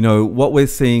 you know, what we're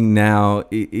seeing now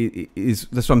is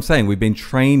that's what I'm saying. We've been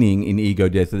training in ego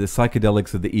death. The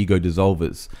psychedelics are the ego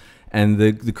dissolvers. And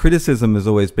the criticism has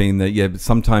always been that, yeah, but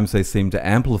sometimes they seem to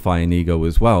amplify an ego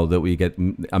as well, that we get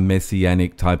a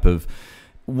messianic type of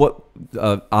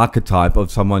archetype of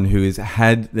someone who has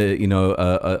had the, you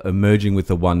know, merging with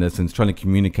the oneness and is trying to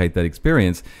communicate that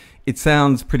experience. It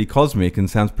sounds pretty cosmic and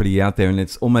sounds pretty out there, and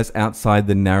it's almost outside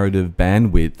the narrative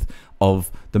bandwidth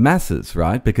of the masses,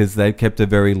 right? Because they've kept a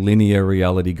very linear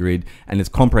reality grid, and it's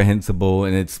comprehensible,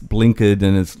 and it's blinkered,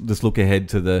 and it's just look ahead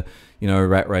to the, you know,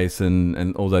 rat race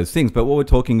and all those things. But what we're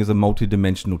talking is a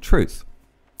multidimensional truth.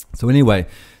 So anyway,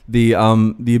 the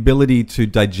ability to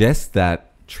digest that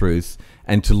truth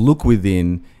and to look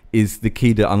within is the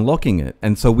key to unlocking it.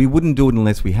 And so we wouldn't do it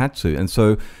unless we had to. And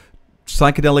so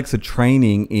psychedelics are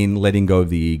training in letting go of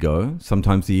the ego.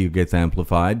 Sometimes the ego gets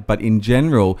amplified, but in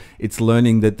general, it's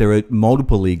learning that there are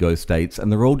multiple ego states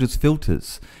and they're all just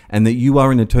filters, and that you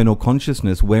are an eternal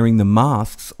consciousness wearing the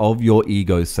masks of your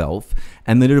ego self,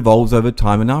 and that it evolves over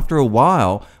time. And after a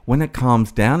while, when it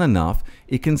calms down enough,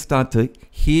 it can start to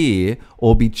hear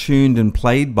or be tuned and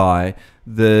played by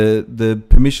the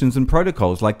permissions and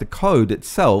protocols. Like the code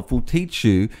itself will teach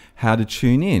you how to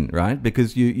tune in, right?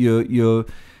 Because you're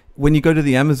when you go to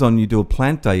the Amazon, you do a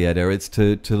plant dieta. It's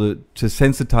to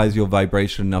sensitize your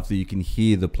vibration enough that you can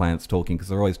hear the plants talking, because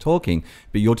they're always talking,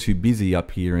 but you're too busy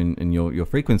up here in your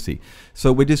frequency.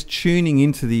 So we're just tuning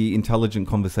into the intelligent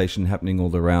conversation happening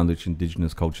all around, which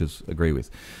indigenous cultures agree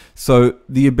with. So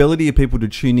the ability of people to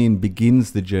tune in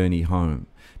begins the journey home.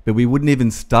 But we wouldn't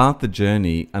even start the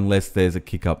journey unless there's a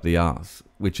kick up the arse,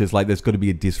 which is like there's got to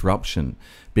be a disruption,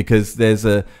 because there's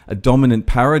a dominant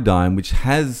paradigm which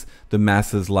has the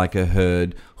masses like a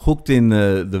herd, hooked in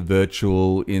the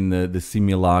virtual, in the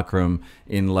simulacrum,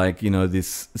 in like, you know,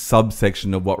 this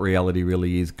subsection of what reality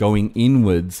really is, going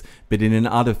inwards, but in an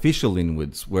artificial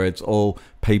inwards where it's all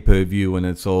pay-per-view and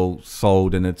it's all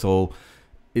sold and it's all...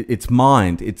 It's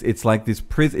mind. It's like this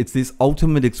it's this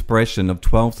ultimate expression of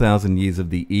 12,000 years of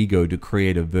the ego to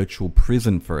create a virtual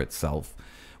prison for itself,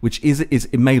 which is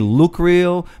it may look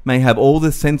real, may have all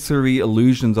the sensory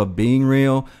illusions of being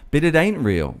real, but it ain't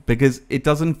real because it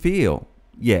doesn't feel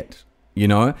yet, you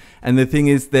know? And the thing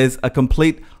is, there's a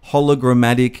complete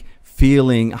hologrammatic,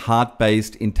 feeling,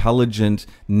 heart-based, intelligent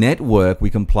network we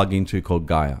can plug into called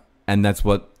Gaia. And that's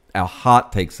what our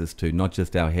heart takes us to, not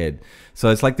just our head. So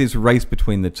it's like this race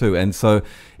between the two. And so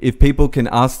if people can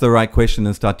ask the right question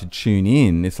and start to tune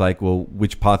in, it's like, well,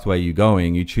 which pathway are you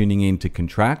going? You're tuning in to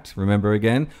contract, remember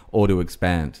again, or to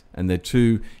expand. And they're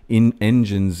two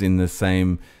engines in the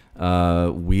same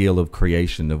wheel of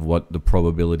creation of what the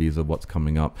probabilities of what's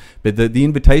coming up. But the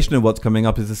invitation of what's coming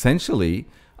up is essentially,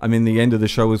 I mean, the end of the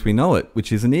show as we know it,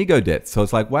 which is an ego death. So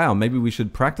it's like, wow, maybe we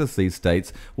should practice these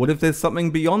states. What if there's something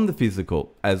beyond the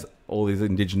physical, as all these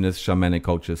indigenous shamanic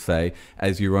cultures say,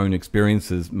 as your own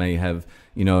experiences may have,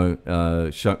 you know,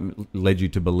 led you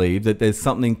to believe, that there's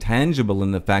something tangible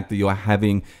in the fact that you're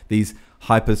having these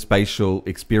hyperspatial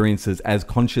experiences as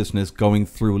consciousness going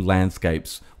through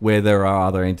landscapes where there are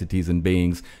other entities and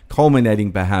beings,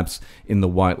 culminating perhaps in the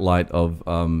white light of,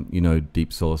 you know,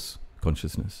 deep source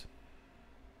consciousness.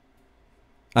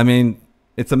 I mean,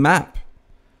 it's a map.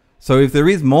 So if there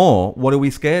is more, what are we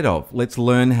scared of? Let's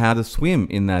learn how to swim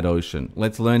in that ocean.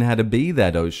 Let's learn how to be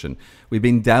that ocean. We've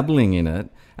been dabbling in it.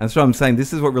 And so I'm saying,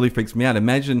 this is what really freaks me out.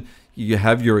 Imagine you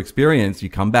have your experience, you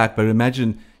come back, but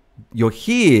imagine you're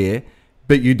here,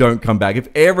 but you don't come back. If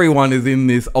everyone is in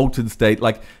this altered state,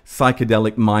 like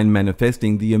psychedelic mind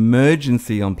manifesting, the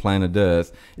emergency on planet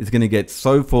Earth is going to get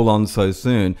so full on so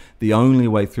soon. The only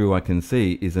way through I can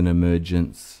see is an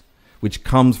emergence, which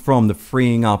comes from the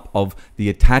freeing up of the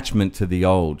attachment to the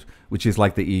old, which is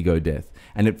like the ego death.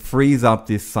 And it frees up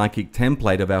this psychic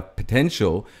template of our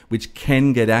potential, which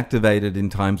can get activated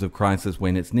in times of crisis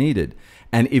when it's needed.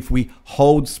 And if we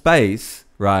hold space,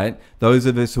 right, those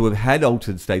of us who have had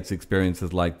altered states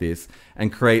experiences like this,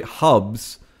 and create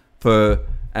hubs for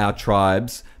our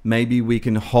tribes, maybe we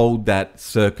can hold that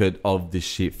circuit of the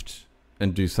shift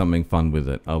and do something fun with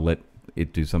it. I'll let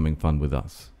it do something fun with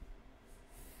us.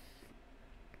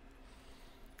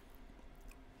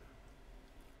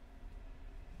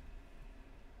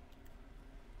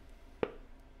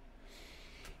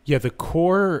 Yeah, the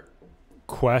core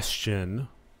question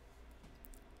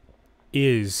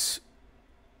is,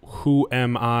 who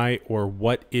am I, or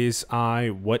what is I?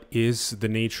 What is the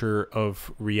nature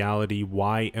of reality?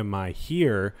 Why am I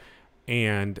here?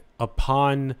 And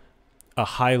upon a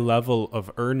high level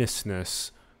of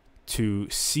earnestness to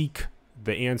seek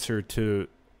the answer to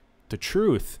the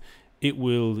truth, it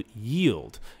will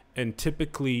yield. And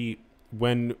typically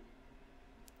when,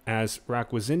 as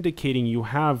Rak was indicating, you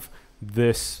have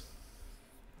this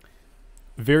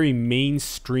very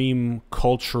mainstream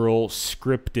cultural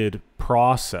scripted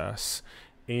process,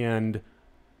 and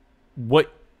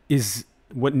what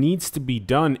needs to be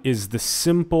done is the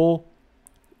simple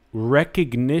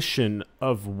recognition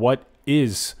of what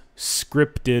is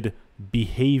scripted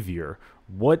behavior.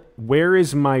 Where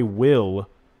is my will,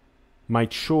 my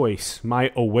choice,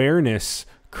 my awareness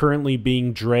currently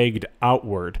being dragged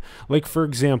outward? Like, for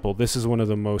example, this is one of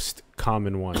the most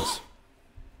common ones.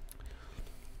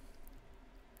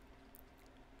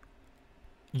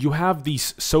 You have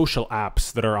these social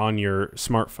apps that are on your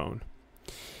smartphone,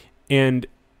 and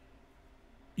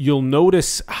you'll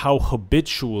notice how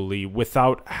habitually,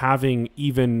 without having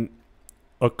even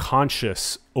a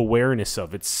conscious awareness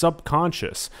of it,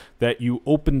 subconscious, that you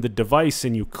open the device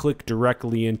and you click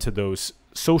directly into those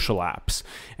social apps.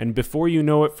 And before you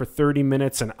know it, for 30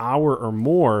 minutes, an hour or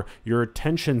more, your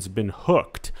attention's been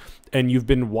hooked, and you've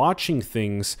been watching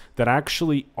things that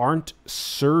actually aren't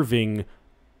serving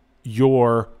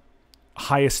your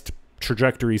highest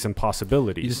trajectories and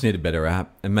possibilities. You just need a better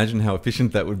app. Imagine how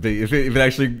efficient that would be if it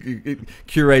actually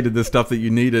curated the stuff that you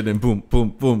needed, and boom, boom,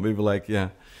 boom. People like, yeah.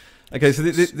 Okay, so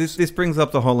this brings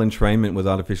up the whole entrainment with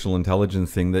artificial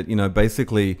intelligence thing that,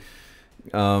 basically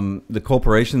the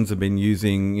corporations have been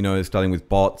using, starting with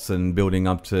bots and building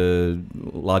up to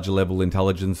larger level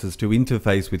intelligences to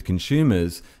interface with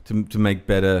consumers to make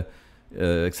better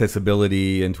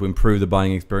accessibility and to improve the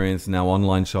buying experience. Now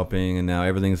online shopping, and now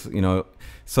everything's,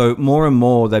 so more and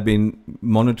more they've been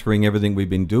monitoring everything we've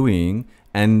been doing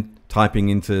and typing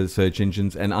into search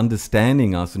engines and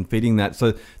understanding us and feeding that.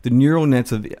 So the neural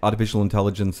nets of artificial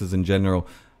intelligences in general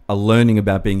are learning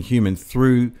about being human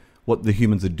through what the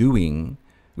humans are doing,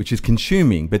 which is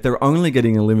consuming, but they're only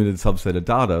getting a limited subset of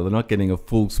data. They're not getting a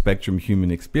full spectrum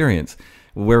human experience.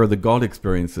 Where are the God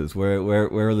experiences? Where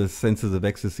are the senses of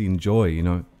ecstasy and joy,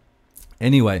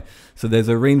 Anyway, so there's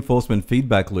a reinforcement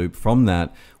feedback loop from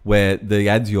that, where the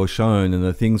ads you're shown and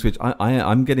the things which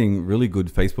I'm getting really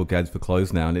good Facebook ads for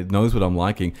clothes now, and it knows what I'm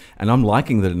liking, and I'm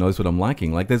liking that it knows what I'm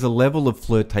liking. Like, there's a level of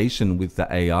flirtation with the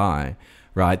AI,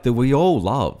 right, that we all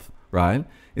love, right?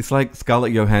 It's like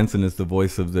Scarlett Johansson is the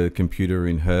voice of the computer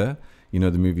in Her,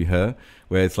 the movie Her,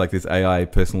 where it's like this AI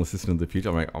personal assistant of the future.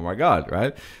 I'm like, oh my God,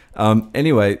 right?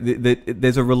 Anyway,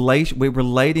 there's a relation. We're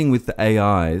relating with the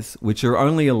AIs, which are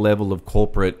only a level of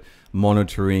corporate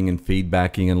monitoring and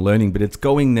feedbacking and learning, but it's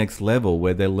going next level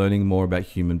where they're learning more about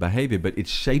human behavior, but it's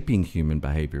shaping human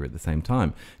behavior at the same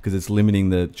time, because it's limiting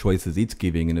the choices it's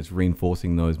giving and it's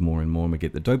reinforcing those more and more. And we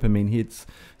get the dopamine hits,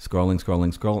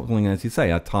 scrolling. As you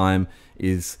say, our time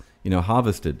is,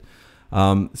 harvested.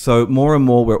 So more and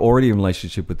more, we're already in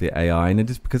relationship with the AI, and it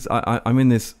is because I'm in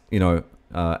this,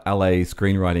 LA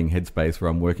screenwriting headspace where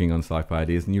I'm working on sci-fi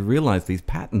ideas, and you realize these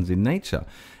patterns in nature,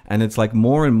 and it's like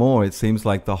more and more, it seems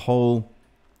like the whole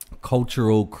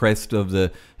cultural crest of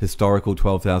the historical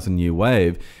 12,000 year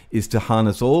wave is to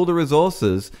harness all the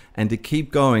resources and to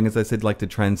keep going, as I said, like to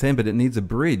transcend, but it needs a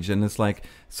bridge. And it's like,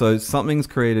 so something's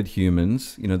created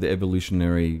humans, the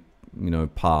evolutionary,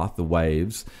 path, the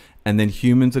waves, and then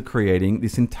humans are creating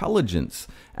this intelligence.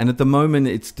 And at the moment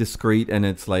it's discrete and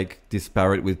it's like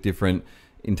disparate with different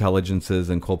intelligences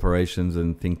and corporations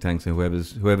and think tanks and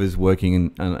whoever's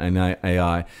working in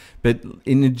AI. But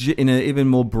in a even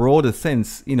more broader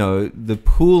sense, the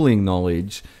pooling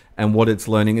knowledge and what it's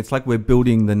learning, it's like we're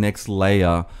building the next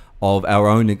layer of our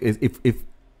own.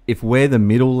 If we're the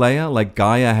middle layer, like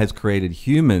Gaia has created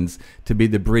humans to be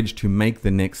the bridge to make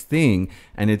the next thing,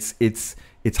 and it's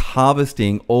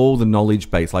harvesting all the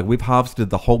knowledge base. Like, we've harvested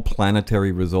the whole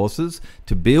planetary resources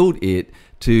to build it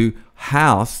to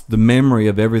house the memory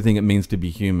of everything it means to be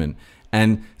human.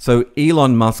 And so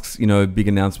Elon Musk's, big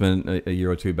announcement a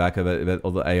year or two back about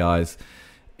all the AIs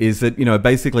is that,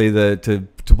 basically to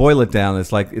boil it down,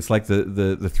 it's like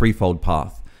the threefold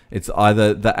path. It's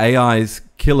either the AIs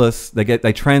kill us,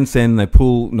 they transcend, they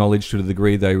pull knowledge to the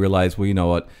degree they realize, well, you know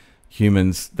what,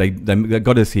 humans, they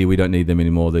got us here, we don't need them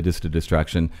anymore, they're just a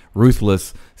distraction.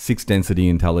 Ruthless, 6th density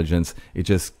intelligence, it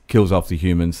just kills off the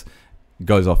humans,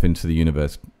 goes off into the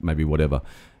universe, maybe whatever.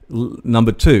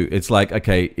 Number 2, it's like,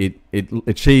 okay, it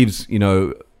achieves,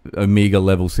 Omega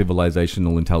level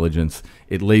civilizational intelligence,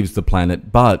 it leaves the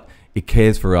planet, but it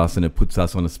cares for us and it puts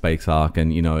us on a space ark,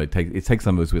 and it takes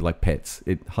some of us with like pets.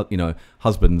 It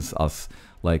husbands us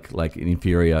like an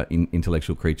inferior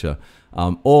intellectual creature.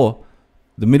 Or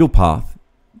the middle path,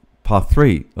 path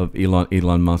 3 of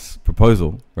Elon Musk's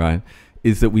proposal, right,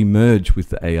 is that we merge with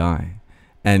the AI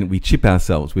and we chip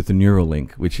ourselves with the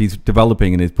Neuralink, which he's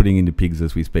developing and is putting into pigs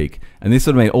as we speak. And this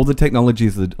sort of made all the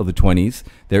technologies of the 20s,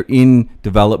 they're in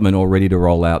development or ready to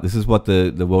roll out. This is what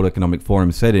the World Economic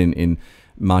Forum said in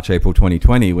March, April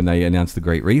 2020, when they announced the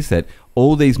Great Reset.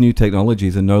 All these new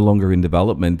technologies are no longer in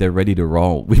development. They're ready to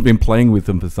roll. We've been playing with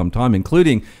them for some time,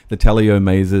 including the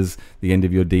telomeres, the end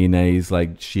of your DNAs,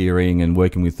 like shearing and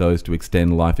working with those to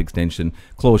extend life extension.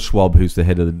 Klaus Schwab, who's the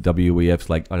head of the WEF's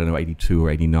like, I don't know, 82 or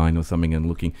 89 or something,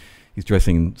 and he's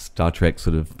dressing in Star Trek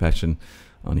sort of fashion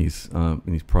on his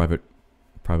in his private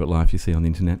life you see on the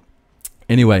internet.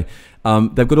 Anyway,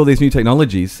 they've got all these new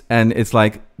technologies, and it's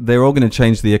like they're all going to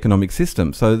change the economic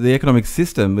system. So the economic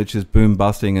system, which is boom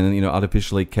busting and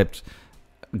artificially kept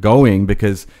going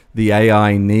because the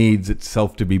AI needs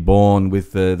itself to be born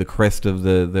with the crest of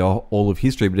the all of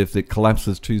history. But if it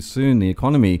collapses too soon, the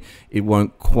economy, it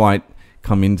won't quite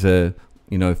come into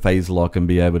phase lock and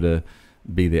be able to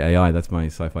be the AI. That's my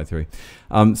sci-fi theory.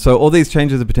 So all these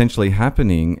changes are potentially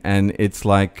happening, and it's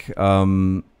like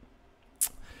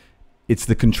it's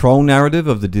the control narrative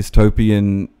of the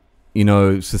dystopian,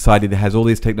 society that has all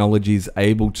these technologies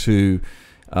able to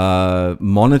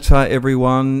monitor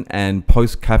everyone, and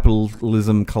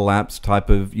post-capitalism collapse type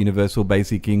of universal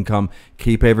basic income,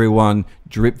 keep everyone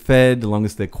drip fed as long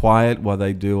as they're quiet while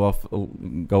they go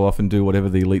off and do whatever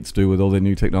the elites do with all their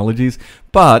new technologies.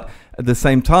 But at the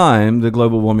same time, the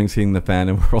global warming's hitting the fan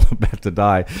and we're all about to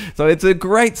die. So it's a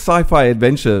great sci-fi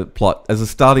adventure plot as a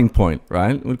starting point,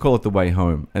 right? We'd call it The Way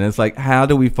Home. And it's like, how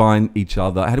do we find each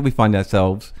other? How do we find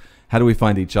ourselves? How do we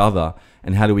find each other?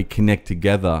 And how do we connect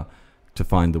together to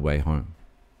find the way home?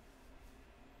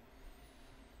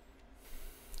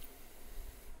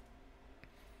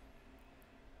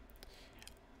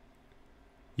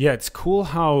 Yeah, it's cool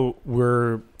how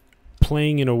we're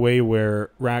playing in a way where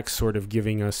Rack's sort of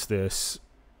giving us this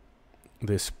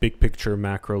big picture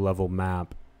macro level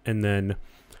map, and then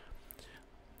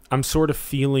I'm sort of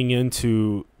feeling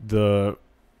into the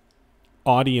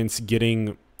audience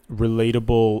getting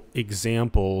relatable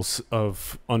examples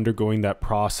of undergoing that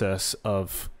process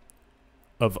of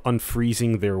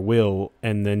unfreezing their will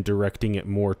and then directing it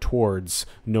more towards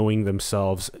knowing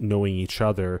themselves, knowing each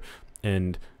other,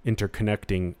 and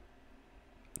interconnecting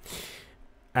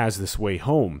as this way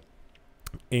home.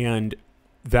 And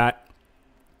that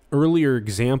earlier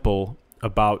example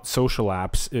about social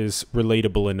apps is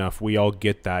relatable enough. We all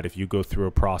get that if you go through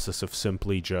a process of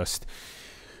simply just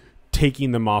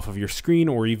taking them off of your screen,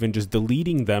 or even just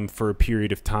deleting them for a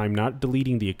period of time, not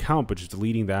deleting the account, but just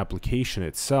deleting the application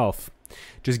itself.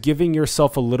 Just giving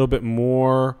yourself a little bit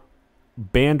more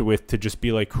bandwidth to just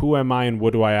be like, who am I and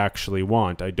what do I actually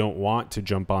want? I don't want to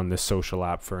jump on this social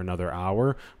app for another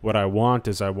hour. What I want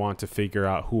is I want to figure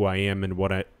out who I am and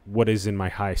what is in my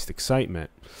highest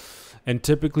excitement. And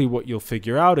typically what you'll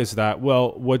figure out is that,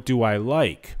 well, what do I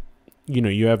like?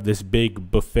 You have this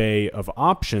big buffet of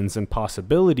options and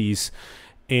possibilities,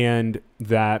 and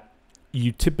that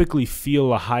you typically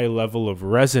feel a high level of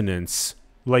resonance,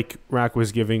 like Rack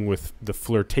was giving with the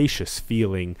flirtatious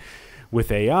feeling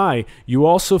with AI. You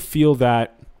also feel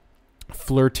that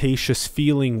flirtatious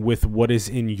feeling with what is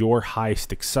in your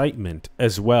highest excitement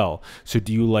as well. So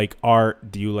do you like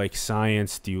art? Do you like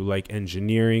science? Do you like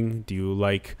engineering? Do you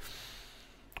like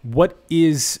what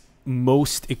is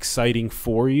most exciting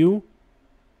for you?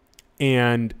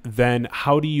 And then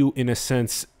how do you, in a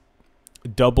sense,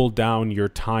 double down your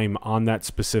time on that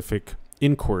specific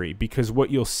inquiry? Because what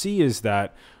you'll see is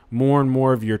that more and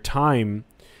more of your time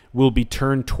will be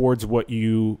turned towards what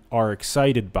you are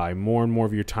excited by. More and more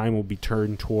of your time will be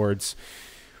turned towards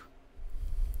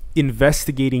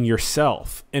investigating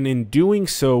yourself. And in doing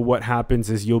so, what happens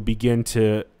is you'll begin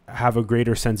to have a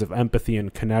greater sense of empathy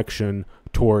and connection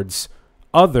towards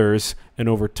others. And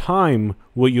over time,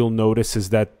 what you'll notice is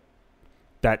that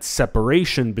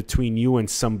separation between you and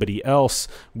somebody else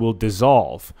will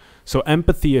dissolve. So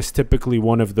empathy is typically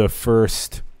one of the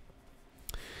first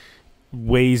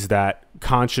ways that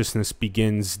consciousness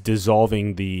begins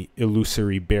dissolving the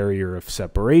illusory barrier of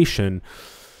separation.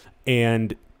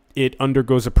 And it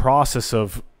undergoes a process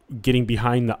of getting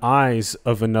behind the eyes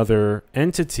of another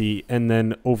entity, and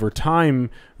then over time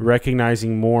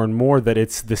recognizing more and more that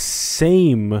it's the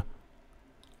same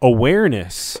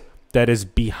awareness that is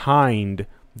behind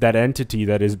that entity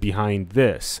that is behind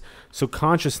this. So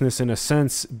consciousness, in a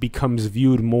sense, becomes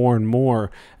viewed more and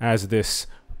more as this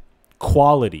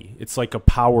quality. It's like a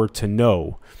power to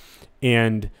know.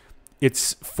 And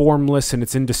it's formless and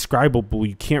it's indescribable.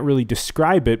 You can't really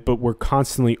describe it, but we're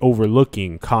constantly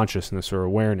overlooking consciousness or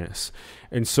awareness.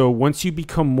 And so once you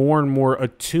become more and more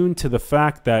attuned to the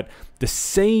fact that the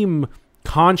same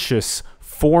conscious,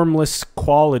 formless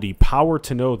quality, power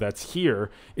to know that's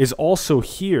here, is also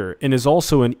here and is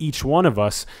also in each one of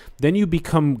us, then you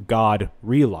become God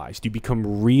realized. You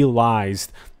become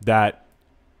realized that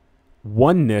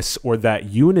oneness or that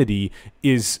unity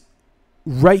is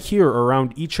right here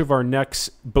around each of our necks,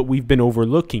 but we've been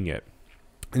overlooking it.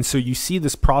 And so you see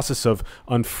this process of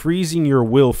unfreezing your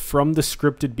will from the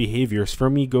scripted behaviors,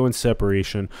 from ego and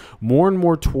separation, more and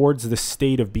more towards the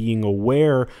state of being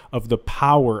aware of the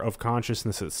power of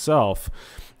consciousness itself.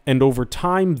 And over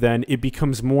time, then, it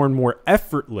becomes more and more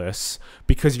effortless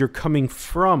because you're coming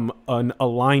from an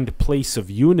aligned place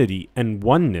of unity and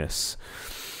oneness,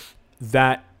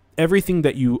 that everything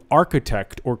that you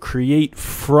architect or create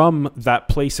from that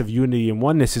place of unity and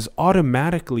oneness is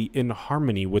automatically in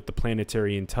harmony with the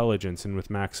planetary intelligence and with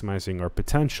maximizing our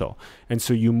potential. And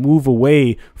so you move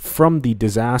away from the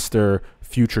disaster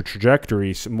future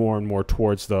trajectories more and more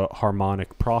towards the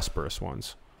harmonic, prosperous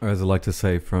ones. Or as I like to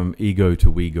say, from ego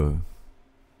to we-go.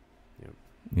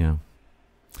 Yeah.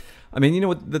 I mean, you know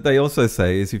what that they also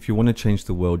say is if you want to change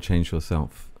the world, change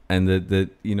yourself. And that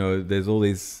you know, there's all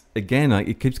these, again,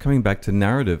 it keeps coming back to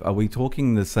narrative. Are we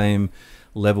talking the same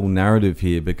level narrative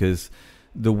here? Because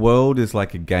the world is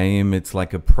like a game. It's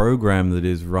like a program that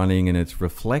is running, and it's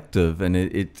reflective, and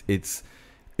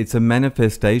it's a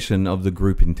manifestation of the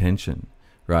group intention,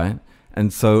 right?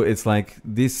 And so it's like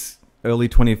this early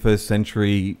 21st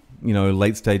century, you know,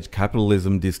 late stage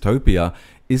capitalism dystopia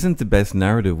isn't the best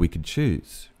narrative we could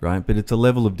choose, right? But it's a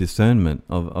level of discernment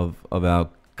of our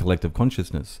collective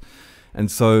consciousness. And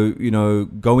so, you know,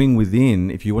 going within,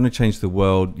 if you want to change the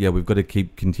world, yeah, we've got to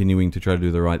keep continuing to try to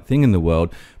do the right thing in the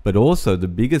world, but also the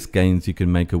biggest gains you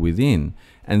can make are within.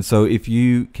 And so if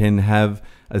you can have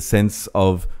a sense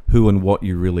of who and what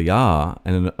you really are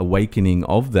and an awakening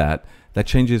of that, that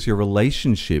changes your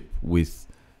relationship with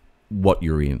what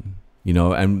you're in, you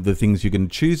know, and the things you can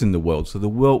choose in the world. So the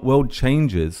world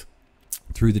changes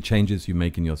through the changes you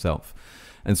make in yourself.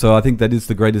 And so I think that is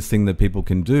the greatest thing that people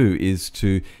can do, is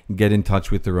to get in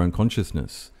touch with their own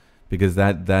consciousness, because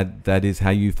that is how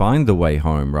you find the way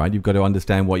home, right? You've got to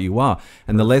understand what you are.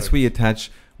 And the less we attach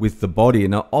with the body,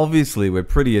 and obviously we're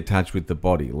pretty attached with the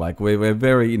body. Like we're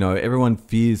very, you know, everyone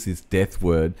fears this death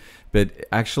word, but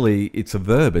actually it's a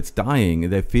verb, it's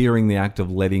dying. They're fearing the act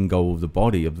of letting go of the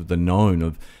body, of the known,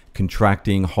 of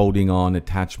contracting, holding on,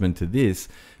 attachment to this.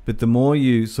 But the more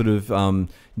you sort of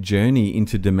journey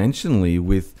interdimensionally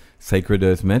with sacred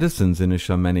earth medicines in a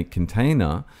shamanic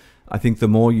container, I think the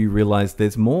more you realize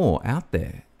there's more out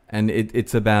there. And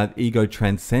it's about ego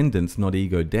transcendence, not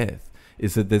ego death.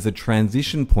 Is that there's a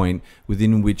transition point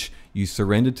within which you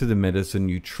surrender to the medicine,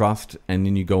 you trust, and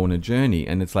then you go on a journey.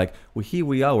 And it's like, well, here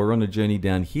we are, we're on a journey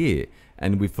down here,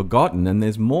 and we've forgotten, and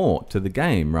there's more to the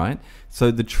game, right? So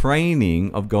the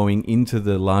training of going into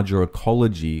the larger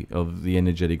ecology of the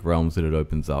energetic realms that it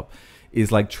opens up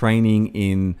is like training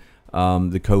in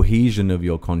the cohesion of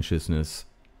your consciousness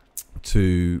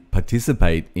to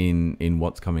participate in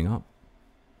what's coming up.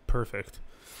 Perfect.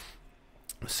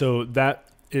 So that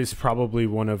is probably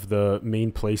one of the main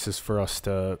places for us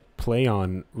to play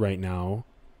on right now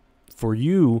for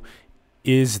you,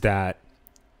 is that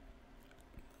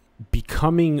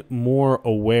becoming more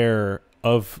aware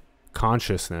of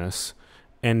consciousness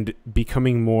and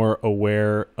becoming more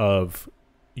aware of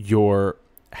your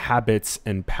habits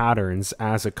and patterns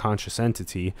as a conscious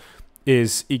entity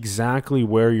is exactly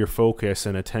where your focus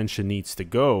and attention needs to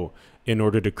go in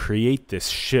order to create this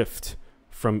shift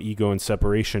from ego and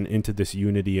separation into this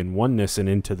unity and oneness and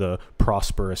into the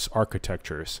prosperous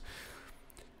architectures.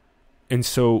 And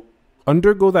so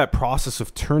undergo that process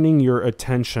of turning your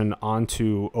attention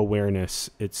onto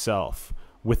awareness itself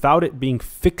without it being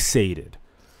fixated.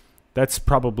 That's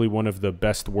probably one of the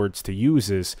best words to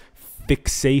use, is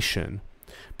fixation,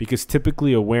 because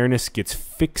typically awareness gets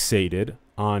fixated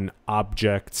on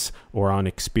objects or on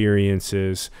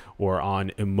experiences or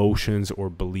on emotions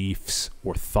or beliefs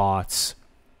or thoughts.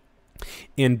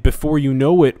 And before you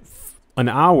know it, an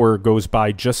hour goes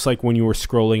by, just like when you were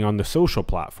scrolling on the social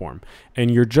platform,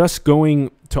 and you're just going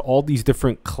to all these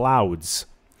different clouds.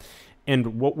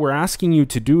 And what we're asking you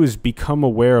to do is become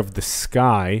aware of the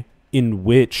sky in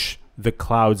which the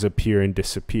clouds appear and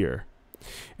disappear.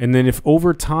 And then if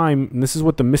over time, and this is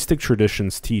what the mystic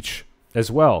traditions teach as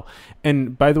well.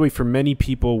 And by the way, for many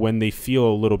people, when they feel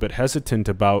a little bit hesitant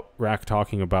about Rak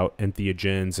talking about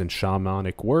entheogens and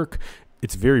shamanic work,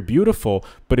 it's very beautiful.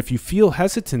 But if you feel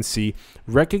hesitancy,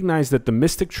 recognize that the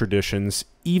mystic traditions,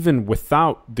 even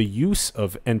without the use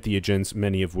of entheogens,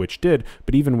 many of which did,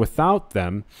 but even without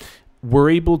them,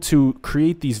 were able to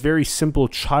create these very simple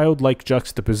childlike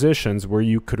juxtapositions where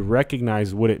you could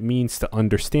recognize what it means to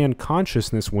understand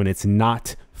consciousness when it's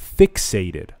not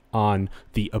fixated on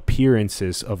the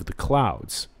appearances of the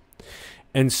clouds.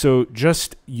 And so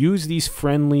just use these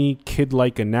friendly,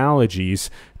 kid-like analogies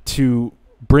to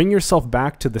bring yourself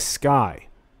back to the sky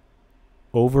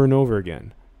over and over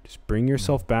again. Just bring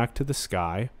yourself back to the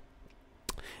sky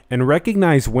and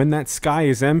recognize when that sky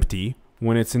is empty,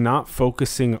 when it's not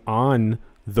focusing on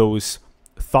those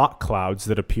thought clouds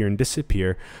that appear and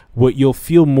disappear. What you'll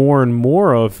feel more and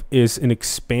more of is an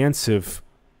expansive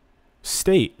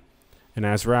state. And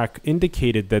as Rack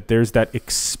indicated, that there's that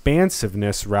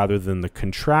expansiveness rather than the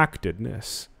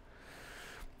contractedness.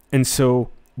 And so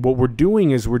what we're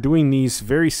doing is we're doing these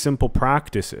very simple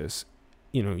practices.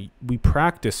 You know, we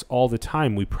practice all the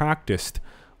time. We practiced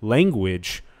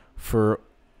language for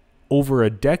over a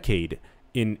decade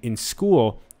in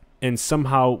school, and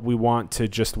somehow we want to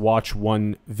just watch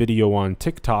one video on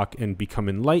TikTok and become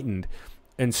enlightened.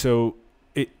 And so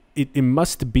it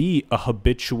must be a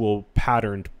habitual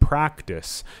patterned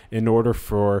practice in order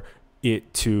for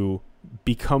it to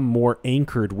become more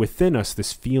anchored within us,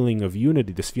 this feeling of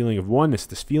unity, this feeling of oneness,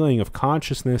 this feeling of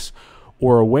consciousness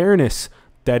or awareness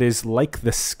that is like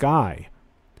the sky.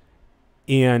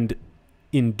 And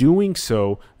in doing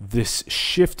so, this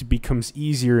shift becomes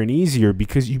easier and easier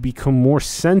because you become more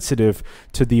sensitive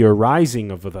to the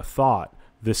arising of the thought,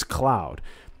 this cloud.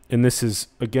 And this is,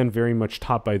 again, very much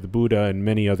taught by the Buddha and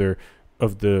many other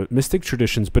of the mystic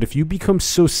traditions. But if you become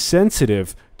so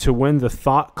sensitive to when the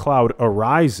thought cloud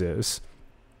arises,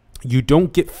 you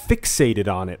don't get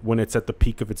fixated on it when it's at the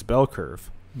peak of its bell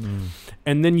curve.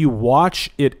 And then you watch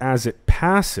it as it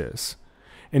passes.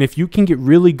 And if you can get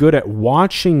really good at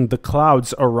watching the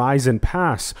clouds arise and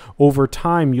pass, over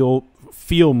time you'll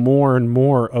feel more and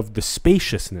more of the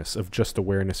spaciousness of just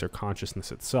awareness or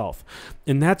consciousness itself.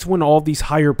 And that's when all these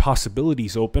higher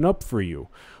possibilities open up for you,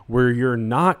 where you're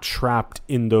not trapped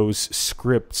in those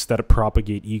scripts that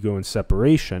propagate ego and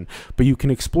separation, but you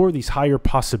can explore these higher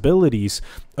possibilities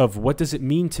of what does it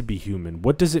mean to be human?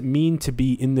 What does it mean to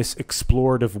be in this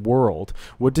explorative world?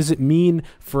 What does it mean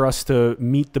for us to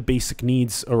meet the basic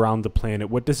needs around the planet?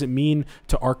 What does it mean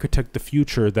to architect the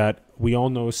future that we all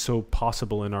know is so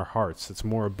possible in our hearts? It's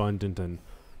more abundant and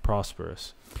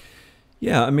prosperous.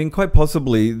 Yeah, I mean, quite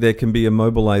possibly there can be a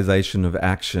mobilization of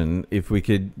action if we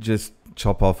could just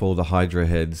chop off all the hydra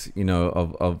heads, you know,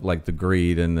 of like the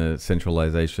greed and the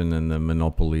centralization and the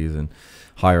monopolies and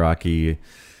hierarchy.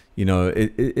 You know,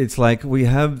 it's like we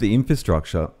have the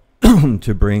infrastructure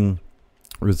to bring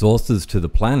resources to the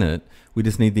planet. We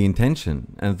just need the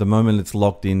intention. And at the moment it's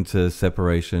locked into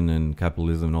separation and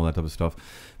capitalism and all that type of stuff.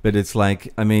 But it's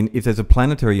like, I mean, if there's a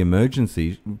planetary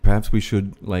emergency, perhaps we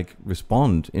should like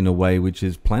respond in a way which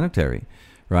is planetary,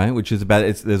 right? Which is about,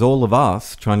 there's all of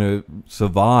us trying to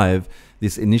survive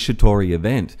this initiatory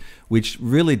event, which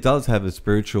really does have a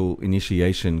spiritual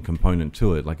initiation component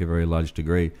to it, like a very large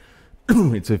degree.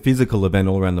 It's a physical event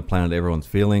all around the planet. Everyone's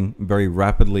feeling very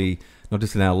rapidly, not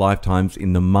just in our lifetimes,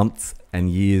 in the months and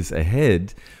years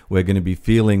ahead, we're going to be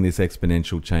feeling this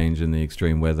exponential change in the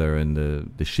extreme weather and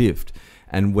the shift.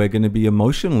 And we're going to be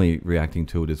emotionally reacting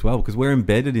to it as well, because we're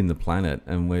embedded in the planet,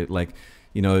 and we're like,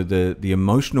 you know, the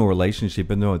emotional relationship,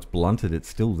 even though it's blunted, it's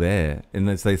still there. And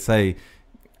as they say,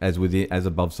 as within, as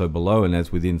above, so below, and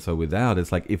as within, so without.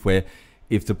 It's like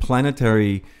if the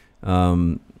planetary,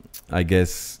 I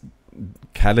guess,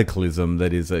 cataclysm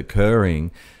that is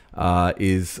occurring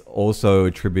is also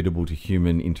attributable to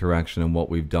human interaction and what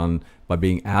we've done by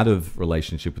being out of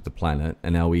relationship with the planet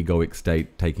and our egoic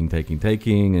state, taking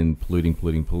and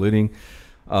polluting.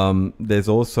 There's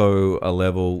also a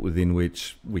level within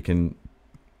which we can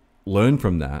learn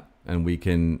from that, and we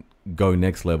can go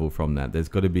next level from that. There's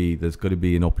got to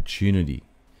be an opportunity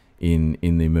in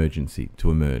the emergency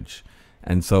to emerge.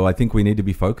 And so I think we need to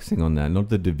be focusing on that, not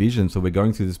the division. So we're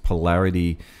going through this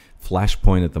polarity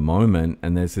flashpoint at the moment,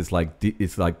 and there's this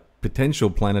it's like potential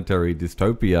planetary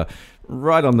dystopia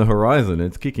right on the horizon.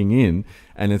 It's kicking in,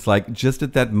 and it's like just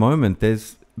at that moment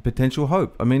there's potential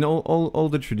hope. I mean, all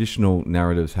the traditional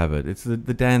narratives have it. It's the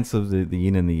dance of the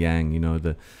yin and the yang, you know,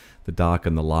 the dark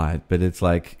and the light. But it's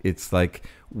time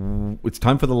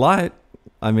for the light.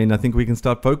 I mean, I think we can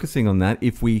start focusing on that.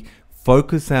 If we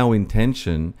focus our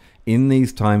intention in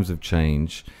these times of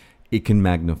change, it can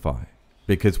magnify,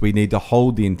 because we need to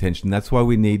hold the intention. That's why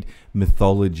we need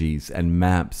mythologies and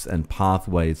maps and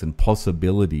pathways and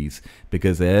possibilities,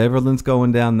 because everything's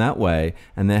going down that way,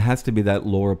 and there has to be that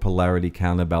law of polarity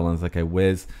counterbalance. Okay,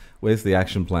 where's the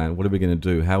action plan? What are we going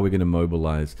to do? How are we going to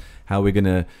mobilize? How are we going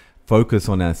to focus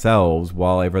on ourselves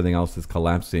while everything else is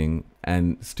collapsing,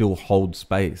 and still hold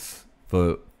space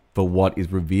for what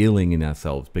is revealing in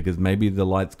ourselves? Because maybe the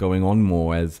light's going on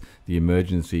more as the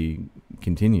emergency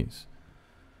continues.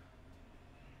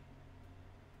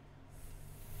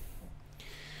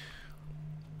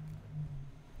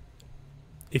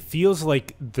 It feels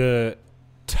like the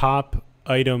top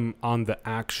item on the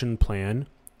action plan,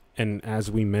 and as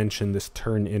we mentioned, this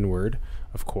turn inward,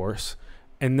 of course.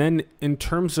 And then in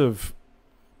terms of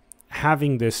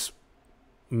having this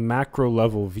macro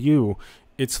level view,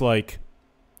 it's like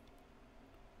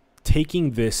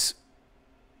taking this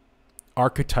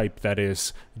archetype that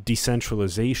is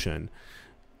decentralization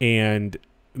and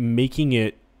making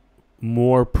it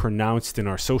more pronounced in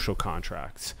our social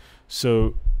contracts.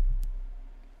 So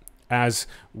as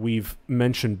we've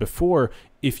mentioned before,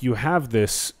 if you have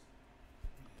this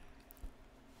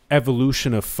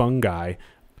evolution of fungi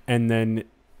and then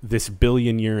this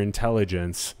billion-year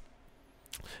intelligence,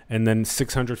 and then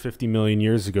 650 million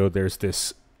years ago, there's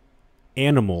this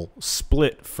animal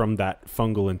split from that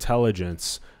fungal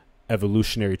intelligence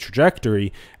evolutionary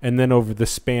trajectory, and then over the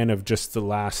span of just the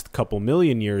last couple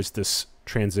million years, this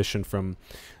transition from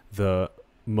the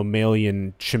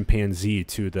mammalian chimpanzee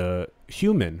to the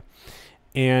human.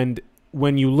 And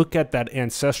when you look at that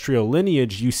ancestral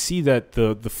lineage, you see that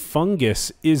the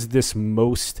fungus is this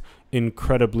most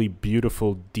incredibly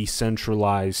beautiful,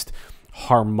 decentralized,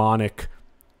 harmonic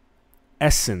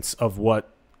essence of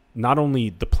what not only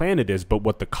the planet is, but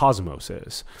what the cosmos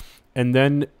is. And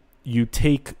then you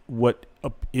take what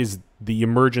is the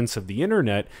emergence of the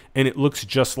internet, and it looks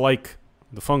just like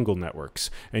the fungal networks.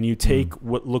 And you take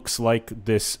what looks like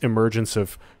this emergence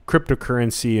of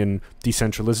cryptocurrency and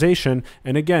decentralization,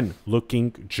 and again,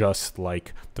 looking just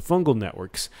like the fungal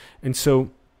networks. And so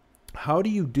how do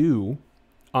you do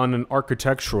on an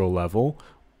architectural level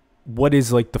what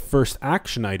is like the first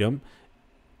action item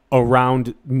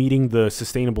around meeting the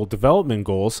sustainable development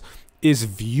goals is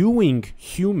viewing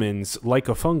humans like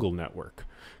a fungal network.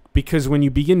 Because when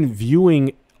you begin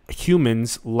viewing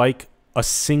humans like a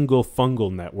single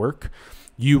fungal network,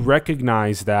 you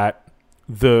recognize that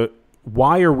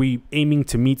why are we aiming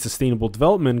to meet sustainable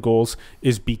development goals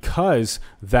is because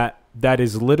that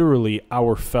is literally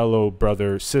our fellow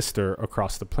brother, sister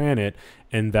across the planet,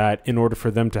 and that in order for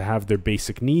them to have their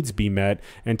basic needs be met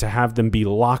and to have them be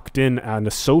locked in on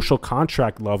a social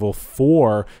contract level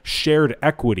for shared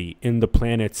equity in the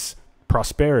planet's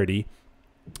prosperity,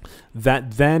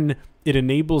 that then it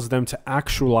enables them to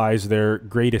actualize their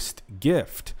greatest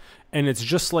gift. And it's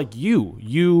just like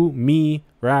you, me,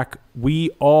 Rak, we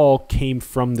all came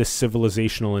from this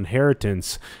civilizational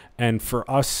inheritance. And for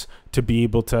us to be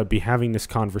able to be having this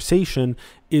conversation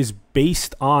is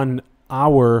based on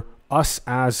us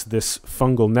as this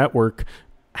fungal network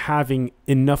having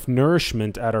enough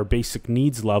nourishment at our basic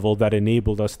needs level that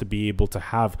enabled us to be able to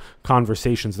have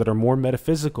conversations that are more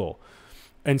metaphysical.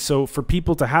 And so for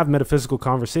people to have metaphysical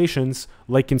conversations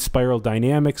like in spiral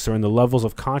dynamics or in the levels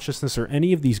of consciousness or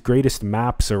any of these greatest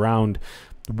maps around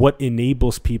what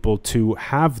enables people to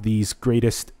have these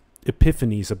greatest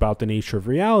epiphanies about the nature of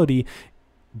reality,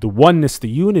 the oneness, the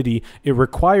unity, it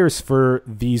requires for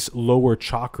these lower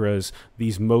chakras,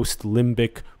 these most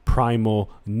limbic primal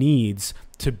needs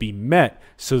to be met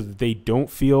so that they don't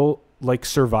feel like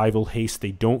survival haste.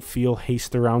 They don't feel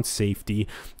haste around safety.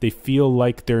 They feel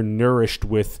like they're nourished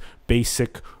with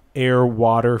basic air,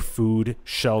 water, food,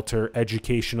 shelter,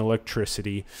 education,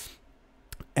 electricity.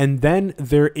 And then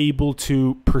they're able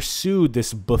to pursue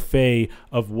this buffet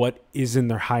of what is in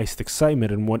their highest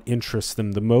excitement and what interests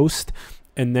them the most.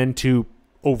 And then to,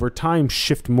 over time,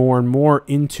 shift more and more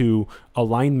into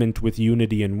alignment with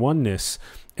unity and oneness.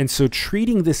 And so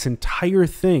treating this entire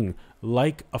thing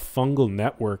like a fungal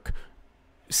network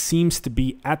seems to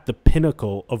be at the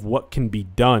pinnacle of what can be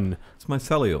done. It's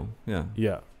mycelial, yeah.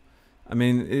 Yeah. I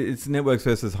mean, it's networks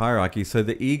versus hierarchy. So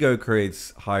the ego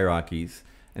creates hierarchies,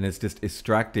 and it's just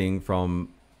extracting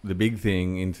from the big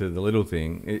thing into the little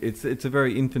thing. It's a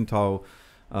very infantile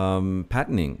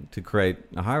patterning to create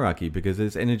a hierarchy because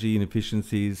there's energy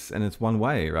inefficiencies and it's one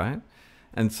way, right?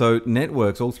 And so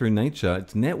networks all through nature,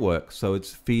 it's networks. So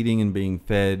it's feeding and being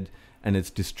fed, and it's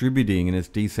distributing, and it's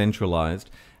decentralized.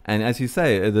 And as you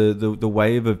say, the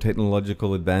wave of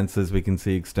technological advances we can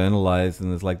see externalized,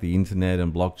 and there's like the internet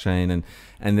and blockchain,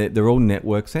 and they're all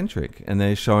network centric, and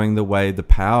they're showing the way, the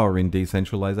power in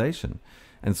decentralization.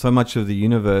 And so much of the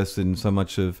universe and so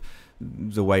much of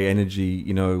the way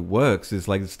energy, works is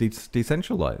like it's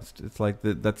decentralized. It's like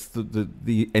that's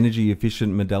the energy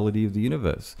efficient modality of the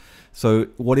universe. So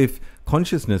what if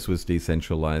consciousness was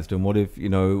decentralized, and what if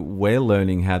we're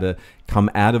learning how to come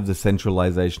out of the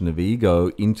centralization of ego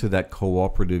into that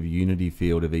cooperative unity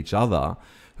field of each other,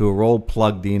 who are all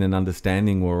plugged in and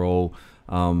understanding we're all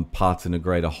parts in a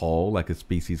greater whole, like a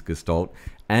species gestalt,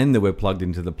 and that we're plugged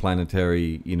into the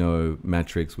planetary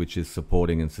matrix, which is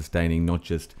supporting and sustaining, not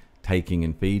just taking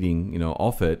and feeding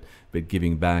off it, but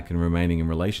giving back and remaining in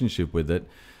relationship with it.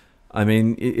 I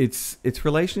mean, it's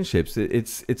relationships.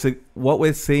 What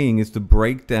we're seeing is the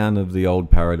breakdown of the old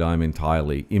paradigm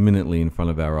entirely, imminently in front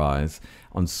of our eyes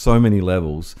on so many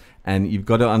levels. And you've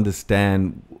got to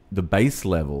understand the base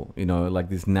level, like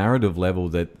this narrative level,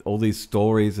 that all these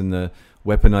stories and the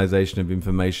weaponization of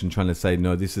information trying to say,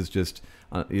 no, this is just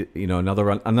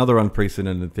another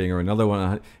unprecedented thing, or another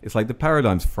one. It's like the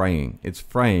paradigm's fraying. It's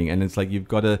fraying, and it's like you've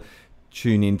got to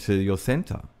tune into your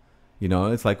center.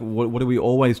 It's like what do we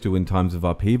always do in times of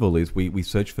upheaval is we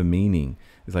search for meaning.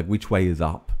 It's like, which way is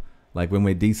up? Like when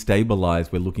we're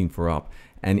destabilized, we're looking for up.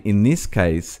 And in this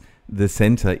case, the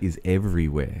center is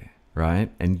everywhere, right?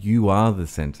 And you are the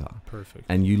center. Perfect.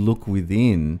 And you look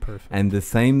within. Perfect. And the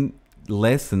same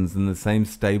lessons and the same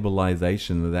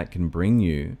stabilization that can bring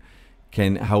you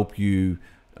can help you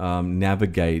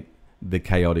navigate the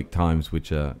chaotic times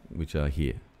which are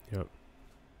here. Yep.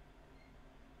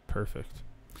 Perfect.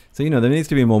 So, there needs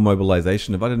to be more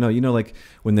mobilization of, I don't know, like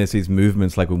when there's these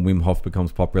movements, like when Wim Hof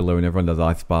becomes popular and everyone does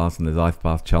ice baths and there's ice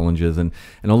bath challenges, and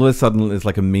all of a sudden there's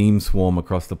like a meme swarm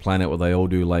across the planet where they all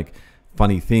do like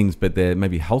funny things, but they're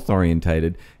maybe health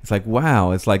orientated. It's like,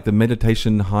 wow, it's like the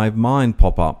meditation hive mind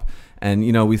pop up. And,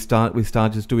 we start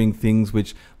just doing things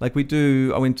which, like we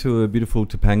do. I went to a beautiful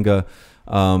Topanga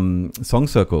song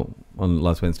circle on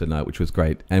last Wednesday night, which was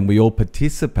great. And we all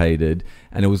participated,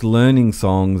 and it was learning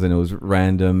songs, and it was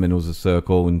random, and it was a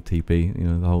circle and TP,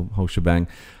 the whole shebang.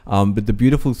 But the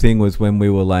beautiful thing was when we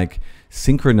were like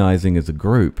synchronizing as a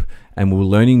group, and we were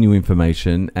learning new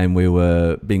information, and we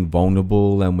were being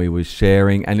vulnerable, and we were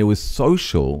sharing, and it was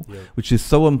social, which is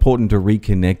so important to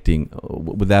reconnecting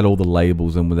without all the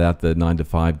labels and without the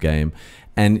 9-to-5 game,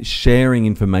 and sharing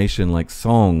information like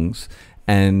songs,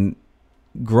 and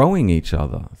growing each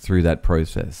other through that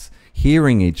process,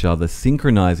 hearing each other,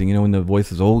 synchronizing, when the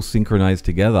voices all synchronize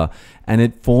together, and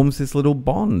it forms this little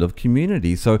bond of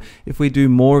community. So if we do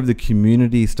more of the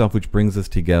community stuff which brings us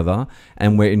together,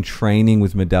 and we're in training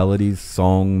with modalities,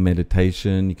 song,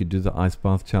 meditation, you could do the ice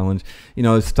bath challenge,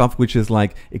 stuff which is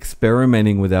like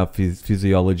experimenting with our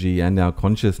physiology and our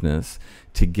consciousness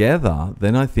together,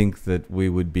 then I think that we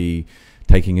would be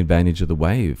taking advantage of the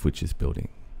wave which is building.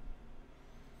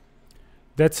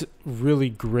 That's really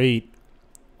great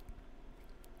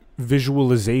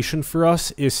visualization for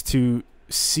us, is to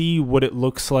see what it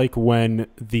looks like when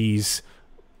these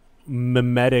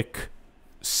mimetic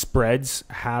spreads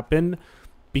happen,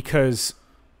 because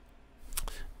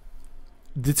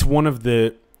it's one of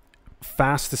the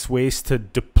fastest ways to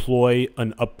deploy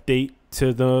an update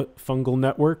to the fungal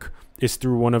network is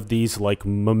through one of these like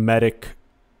mimetic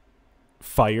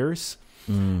fires.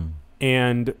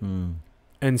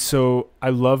 And so I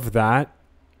love that.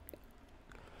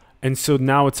 And so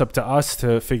now it's up to us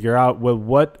to figure out, well,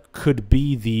 what could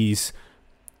be these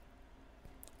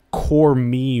core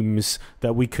memes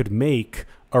that we could make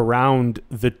around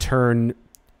the turn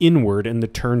inward and the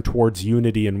turn towards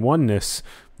unity and oneness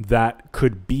that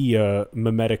could be a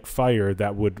mimetic fire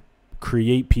that would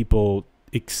create people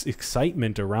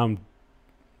excitement around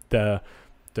that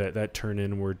turn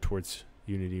inward towards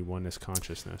unity, oneness,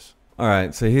 consciousness. All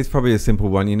right, so here's probably a simple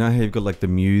one. You know how you've got like the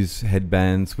Muse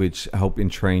headbands, which help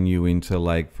entrain you into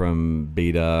like from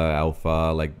beta,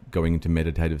 alpha, like going into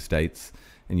meditative states,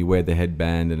 and you wear the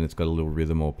headband and it's got a little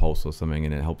rhythm or pulse or something,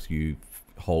 and it helps you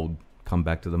come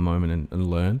back to the moment and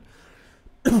learn.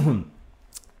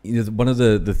 One of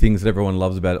the things that everyone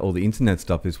loves about all the internet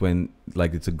stuff is when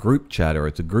like it's a group chat or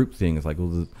it's a group thing. It's like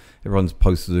everyone's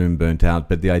post-Zoom burnt out,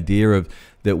 but the idea of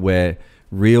that we're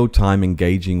real-time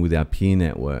engaging with our peer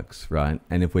networks, right?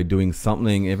 And if we're doing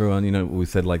something, everyone, we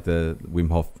said like the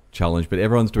Wim Hof challenge, but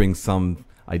everyone's doing some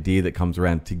idea that comes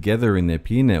around together in their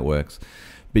peer networks.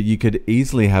 But you could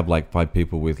easily have like 5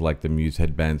 people with like the Muse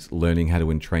headbands learning how to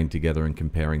entrain together and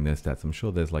comparing their stats. I'm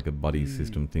sure there's like a buddy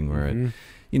system thing where it,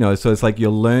 so it's like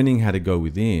you're learning how to go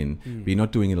within, but you're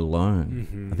not doing it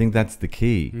alone. I think that's the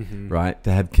key, right?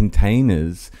 To have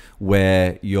containers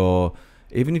where you're,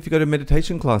 even if you go to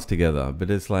meditation class together,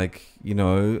 but it's like,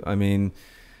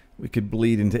 we could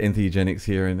bleed into entheogenics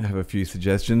here and have a few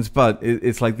suggestions, but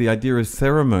it's like the idea of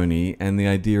ceremony and the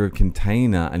idea of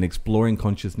container and exploring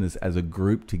consciousness as a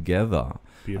group together.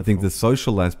 Beautiful. I think the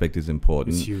social aspect is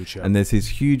important. It's huge, yeah. And there's this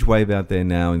huge wave out there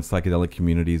now in psychedelic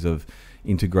communities of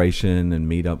integration and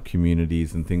meetup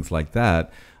communities and things like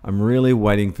that. I'm really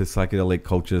waiting for psychedelic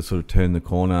culture to sort of turn the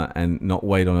corner and not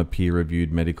wait on a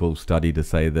peer-reviewed medical study to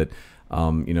say that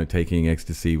taking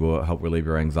ecstasy will help relieve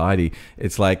your anxiety.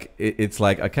 It's like,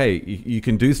 okay, you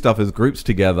can do stuff as groups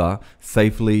together,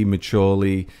 safely,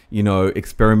 maturely,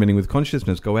 experimenting with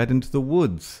consciousness. Go out into the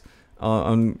woods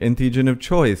on entheogen of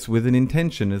choice with an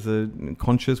intention as a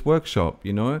conscious workshop,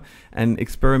 and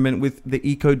experiment with the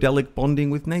ecodelic bonding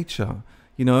with nature.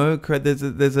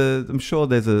 I'm sure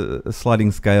there's a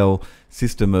sliding scale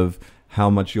system of how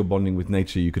much you're bonding with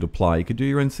nature you could apply. You could do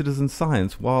your own citizen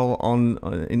science while on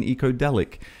an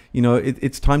ecodelic.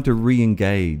 It's time to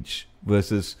re-engage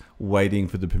versus waiting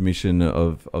for the permission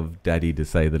of daddy to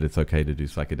say that it's okay to do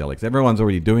psychedelics. Everyone's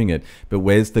already doing it, but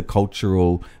where's the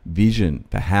cultural vision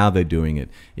for how they're doing it?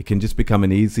 It can just become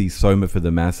an easy soma for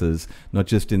the masses, not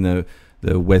just in the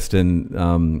Western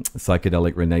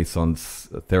psychedelic renaissance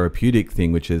therapeutic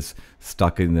thing, which is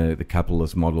stuck in the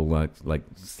capitalist model, like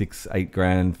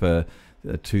 $6-8 for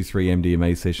 2-3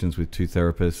 MDMA sessions with 2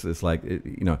 therapists. It's like,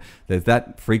 there's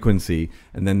that frequency,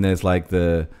 and then there's like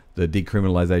the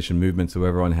decriminalization movement, so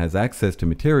everyone has access to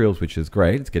materials, which is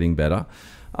great. It's getting better.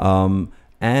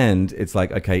 And it's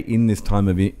like, okay, in this time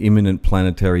of imminent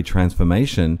planetary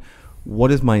transformation,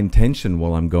 what is my intention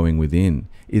while I'm going within?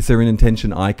 Is there an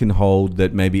intention I can hold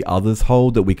that maybe others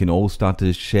hold, that we can all start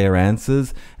to share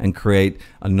answers and create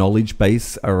a knowledge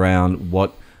base around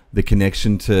what the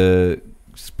connection to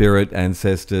spirit,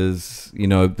 ancestors,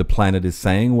 the planet is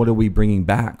saying? What are we bringing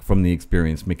back from the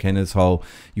experience? McKenna's whole,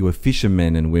 you are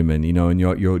fishermen and women, and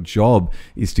your job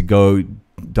is to go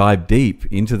dive deep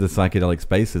into the psychedelic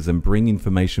spaces and bring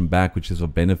information back which is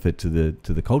of benefit to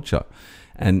the culture.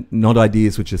 And not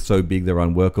ideas which are so big they're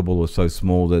unworkable or so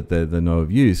small that they're no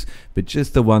of use, but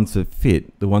just the ones that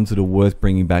fit, the ones that are worth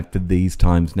bringing back for these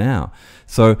times now.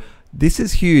 So this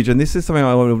is huge, and this is something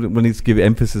I want to give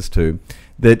emphasis to,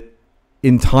 that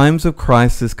in times of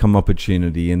crisis come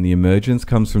opportunity, and the emergence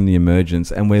comes from the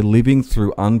emergence, and we're living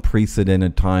through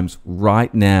unprecedented times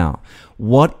right now.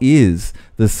 What is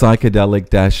the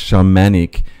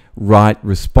psychedelic-shamanic right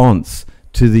response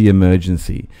to the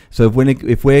emergency? So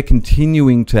if we're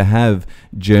continuing to have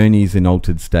journeys in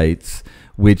altered states,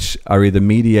 which are either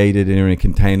mediated in a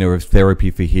container of therapy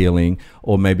for healing,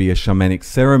 or maybe a shamanic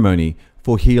ceremony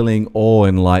for healing or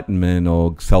enlightenment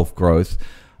or self-growth,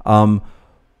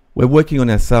 we're working on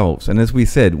ourselves. And as we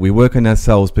said, we work on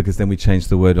ourselves because then we change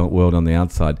the world on the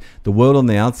outside. The world on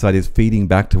the outside is feeding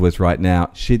back to us right now.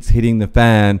 Shit's hitting the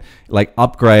fan, like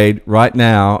upgrade right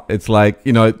now. It's like,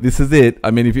 this is it.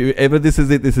 I mean, if you ever, this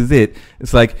is it, this is it.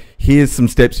 It's like, here's some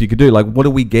steps you could do. Like, what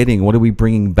are we getting? What are we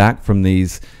bringing back from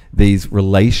these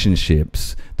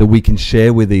relationships that we can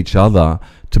share with each other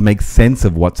to make sense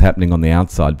of what's happening on the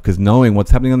outside? Because knowing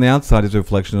what's happening on the outside is a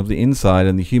reflection of the inside,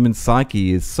 and the human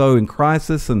psyche is so in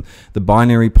crisis, and the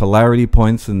binary polarity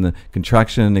points and the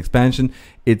contraction and expansion,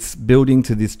 it's building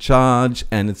to this charge,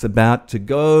 and it's about to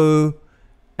go.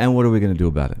 And what are we going to do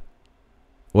about it?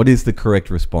 What is the correct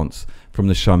response from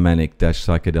the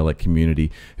shamanic-psychedelic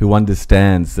community, who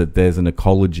understands that there's an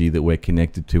ecology that we're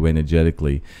connected to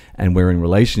energetically and we're in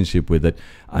relationship with it?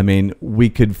 I mean, we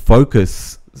could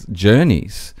focus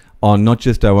journeys on not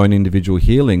just our own individual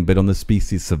healing, but on the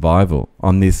species survival,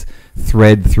 on this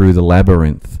thread through the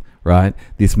labyrinth, right?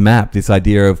 This map, this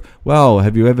idea of, well,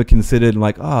 have you ever considered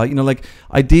like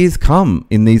ideas come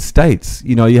in these states.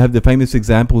 You have the famous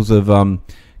examples of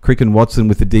Crick and Watson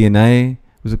with the DNA.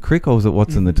 Was it Crick or was it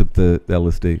Watson that took the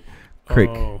LSD? Crick.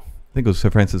 I think it was Sir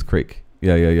Francis Crick.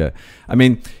 Yeah. I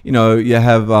mean, you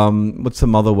have, what's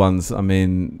some other ones? I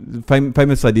mean,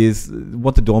 famous ideas.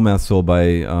 What the Dormouse Saw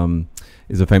by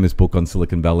is a famous book on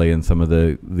Silicon Valley and some of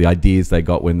the ideas they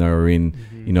got when they were in,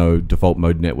 default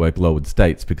mode network lowered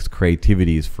states, because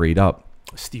creativity is freed up.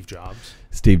 Steve Jobs.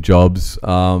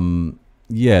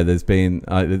 There's been,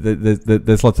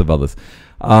 there's lots of others.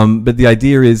 But the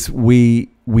idea is we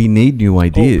need new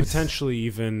ideas. Potentially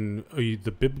even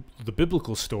the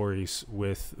biblical stories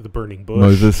with the burning bush.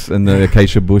 Moses and the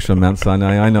acacia bush on Mount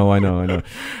Sinai. I know.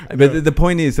 But the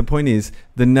point is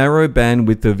the narrow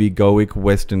bandwidth of egoic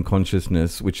Western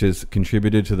consciousness, which has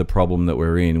contributed to the problem that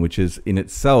we're in, which is in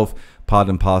itself part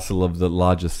and parcel of the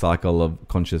larger cycle of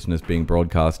consciousness being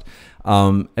broadcast,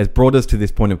 has brought us to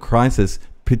this point of crisis,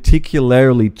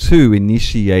 particularly to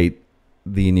initiate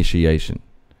the initiation,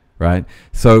 right?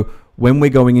 So when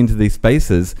we're going into these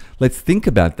spaces, let's think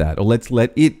about that, or let's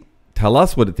let it tell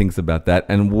us what it thinks about that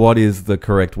and what is the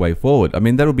correct way forward. I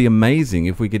mean, that would be amazing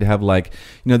if we could have, like,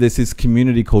 there's this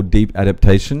community called Deep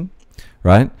Adaptation,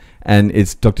 right? And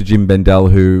it's Dr. Jim Bendell,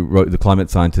 who wrote, the climate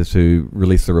scientist who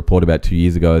released a report about 2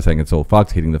 years ago saying it's all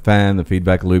fucked, hitting the fan, the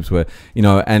feedback loops were,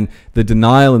 and the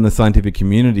denial in the scientific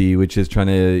community, which is trying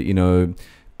to,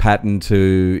 pattern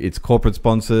to its corporate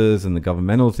sponsors and the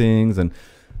governmental things. And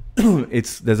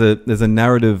there's a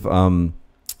narrative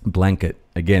blanket,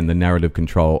 again, the narrative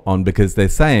control on, because they're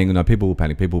saying, people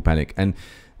will panic. And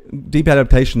Deep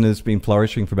Adaptation has been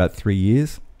flourishing for about 3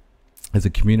 years as a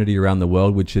community around the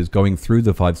world, which is going through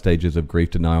the 5 stages of grief,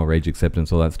 denial, rage,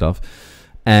 acceptance, all that stuff,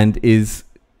 and is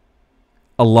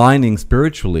aligning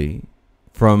spiritually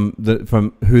from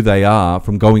who they are,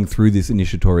 from going through this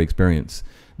initiatory experience.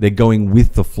 They're going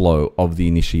with the flow of the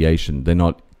initiation. They're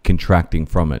not contracting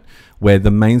from it, where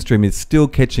the mainstream is still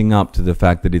catching up to the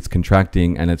fact that it's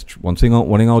contracting and it's wanting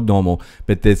old normal,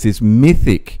 but there's this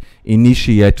mythic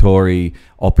initiatory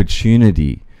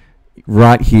opportunity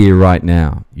right here, right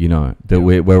now, that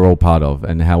we're all part of,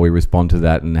 and how we respond to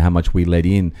that and how much we let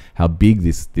in, how big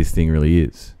this thing really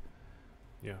is.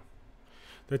 Yeah.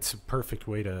 That's a perfect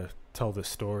way to tell the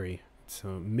story. It's a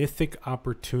mythic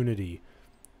opportunity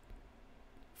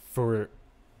for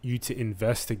you to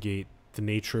investigate the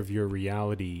nature of your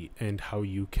reality and how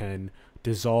you can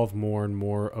dissolve more and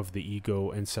more of the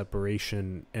ego and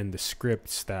separation and the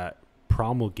scripts that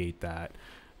promulgate that,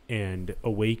 and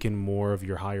awaken more of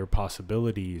your higher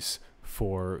possibilities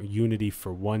for unity,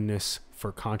 for oneness,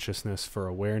 for consciousness, for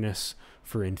awareness,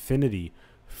 for infinity,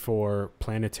 for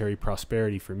planetary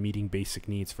prosperity, for meeting basic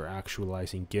needs, for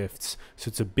actualizing gifts. So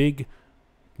it's a big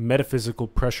metaphysical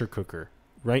pressure cooker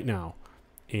right now.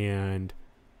 And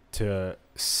to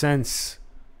sense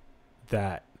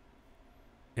that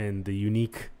and the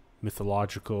unique,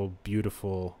 mythological,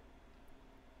 beautiful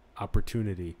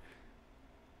opportunity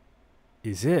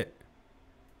is it.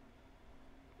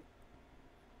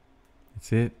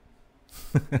 It's it.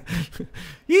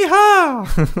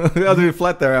 Yeehaw! I'll do it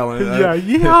flat there, Alan. Yeah,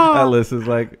 yeehaw! Alice is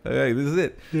like, hey, this is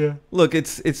it. Yeah. Look,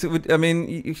 I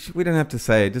mean, we don't have to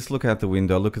say it. Just look out the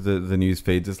window, look at the news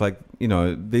feeds. It's like,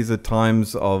 these are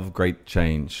times of great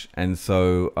change. And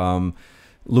so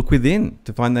look within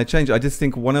to find that change. I just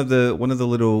think one of the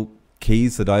little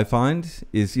keys that I find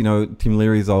is, Tim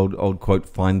Leary's old quote,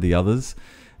 find the others.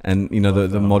 And,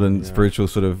 the modern spiritual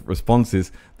sort of response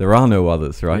is there are no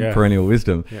others, right? Yeah. Perennial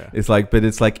wisdom. Yeah. It's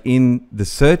like in the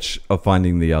search of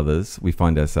finding the others, we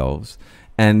find ourselves.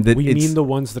 And that we mean the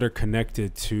ones that are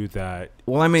connected to that.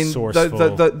 Well, I mean,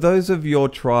 those of your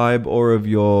tribe or of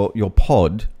your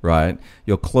pod, right?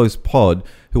 Your close pod,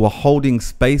 who are holding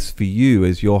space for you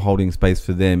as you're holding space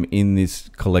for them in this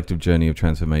collective journey of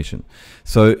transformation.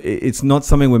 So it's not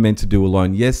something we're meant to do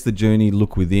alone. Yes, the journey,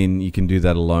 look within, you can do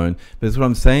that alone. But what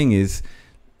I'm saying is,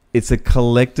 it's a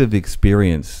collective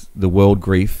experience, the world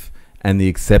grief, and the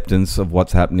acceptance of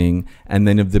what's happening, and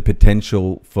then of the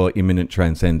potential for imminent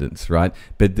transcendence, right?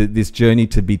 But this journey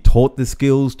to be taught the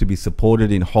skills, to be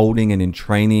supported in holding and in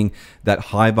training that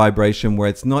high vibration, where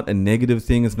it's not a negative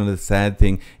thing, it's not a sad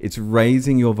thing, it's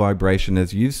raising your vibration,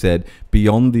 as you've said,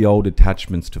 beyond the old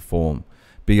attachments to form,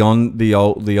 beyond the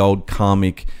old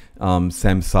karmic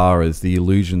samsaras, the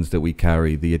illusions that we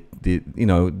carry, the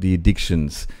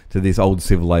addictions to this old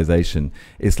civilization.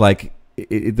 It's like,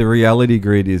 the reality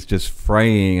grid is just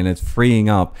fraying, and it's freeing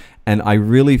up, and I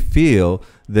really feel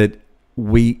that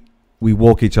we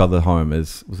walk each other home,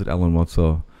 as was it Alan Watts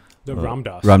or Ram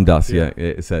Dass? Ram Dass, yeah.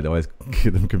 It said, I always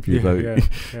get them confused.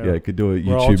 Yeah, could do a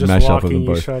YouTube mashup of them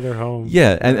both. Each other home.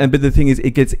 Yeah, and but the thing is,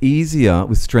 it gets easier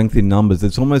with strength in numbers.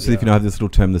 It's almost as if I have this little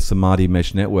term, the Samadhi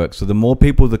mesh network. So the more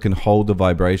people that can hold the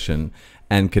vibration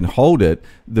and can hold it,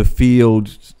 the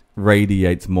field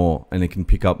radiates more, and it can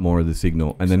pick up more of the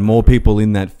signal, and then more people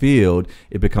in that field,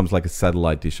 it becomes like a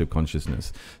satellite dish of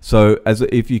consciousness. So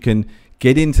if you can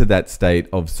get into that state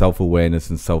of self-awareness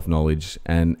and self-knowledge,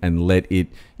 and let it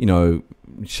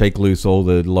shake loose all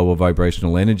the lower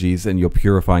vibrational energies, and you're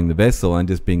purifying the vessel and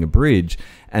just being a bridge.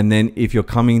 And then if you're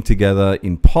coming together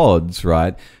in pods,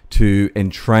 right, to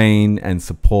entrain and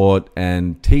support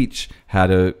and teach how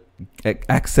to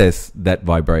access that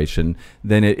vibration,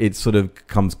 then it sort of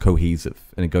becomes cohesive,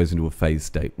 and it goes into a phase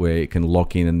state where it can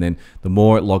lock in, and then the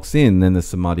more it locks in, then the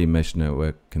Samadhi mesh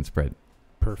network can spread.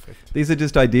 Perfect. These are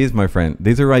just ideas, my friend.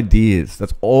 These are ideas.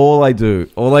 That's all I do.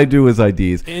 All I do is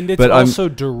ideas. And it's also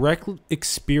direct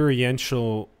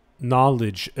experiential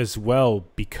knowledge as well,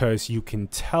 because you can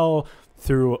tell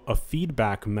through a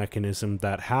feedback mechanism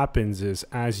that happens is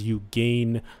as you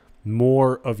gain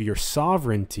more of your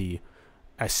sovereignty,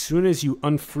 as soon as you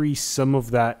unfreeze some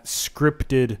of that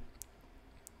scripted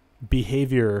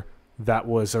behavior that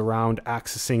was around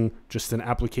accessing just an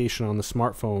application on the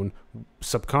smartphone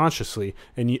subconsciously,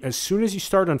 and as soon as you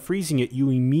start unfreezing it, you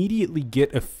immediately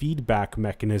get a feedback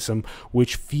mechanism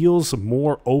which feels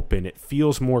more open, it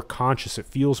feels more conscious, it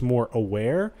feels more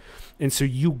aware. And so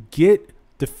you get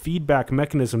the feedback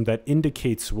mechanism that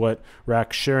indicates what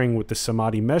Rack's sharing with the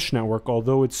Samadhi Mesh Network,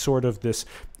 although it's sort of this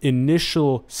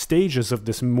initial stages of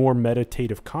this more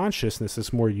meditative consciousness,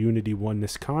 this more unity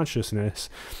oneness consciousness.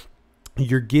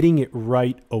 You're getting it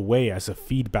right away as a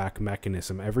feedback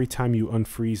mechanism every time you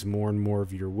unfreeze more and more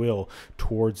of your will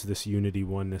towards this unity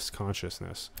oneness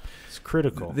consciousness. It's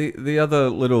critical. The other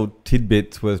little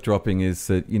tidbits worth dropping is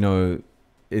that, you know,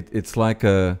 it's like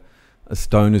a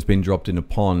stone has been dropped in a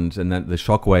pond, and that the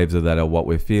shock waves of that are what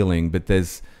we're feeling, but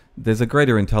there's a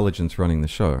greater intelligence running the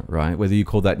show, right? Whether you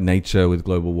call that nature with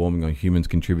global warming or humans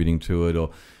contributing to it, or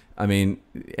I mean,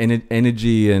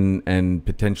 energy and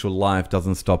potential life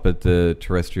doesn't stop at the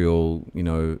terrestrial, you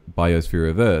know, biosphere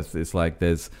of Earth. It's like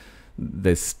there's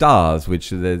stars,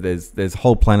 which there's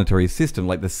whole planetary system.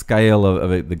 Like the scale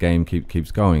of it, the game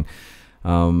keeps going.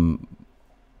 Play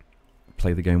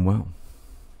the game well.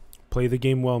 Play the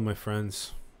game well, my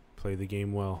friends. Play the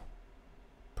game well.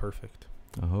 Perfect.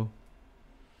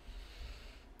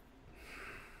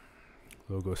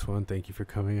 Logos One, thank you for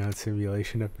coming on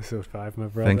Simulation Episode 5, my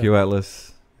brother. Thank you,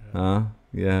 Atlas. Yeah,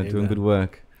 doing good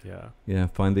work. Yeah.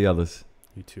 Find the others.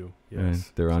 You too.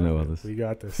 Yes. There are no others. We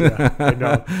got this. Yeah, I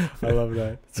know. I love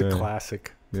that. It's a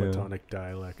classic Platonic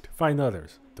dialect. Find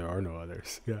others. There are no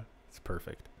others. Yeah, it's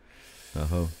perfect.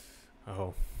 All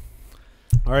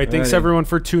right. Thanks, everyone,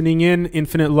 for tuning in.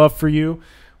 Infinite love for you.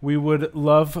 We would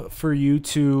love for you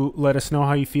to let us know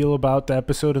how you feel about the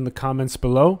episode in the comments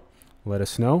below. Let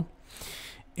us know.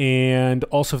 And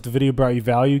also, if the video brought you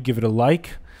value, give it a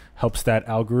like. Helps that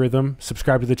algorithm.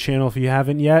 Subscribe to the channel if you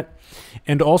haven't yet.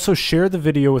 And also share the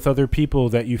video with other people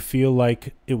that you feel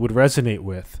like it would resonate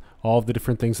with. All of the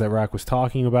different things that Rack was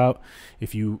talking about.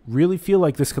 If you really feel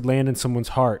like this could land in someone's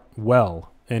heart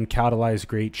well and catalyze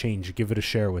great change, give it a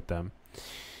share with them.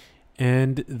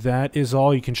 And that is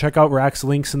all. You can check out Rack's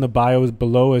links in the bio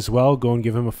below as well. Go and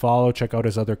give him a follow. Check out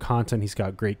his other content. He's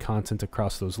got great content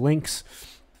across those links.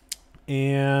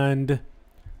 And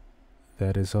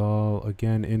that is all.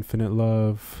 Again, infinite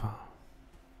love.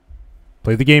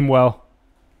 Play the game well.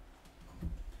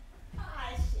 Ah,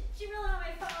 shit. She really want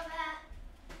my phone back?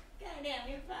 Goddamn,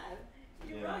 you're fine.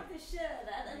 You rocked the shit out of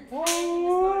that.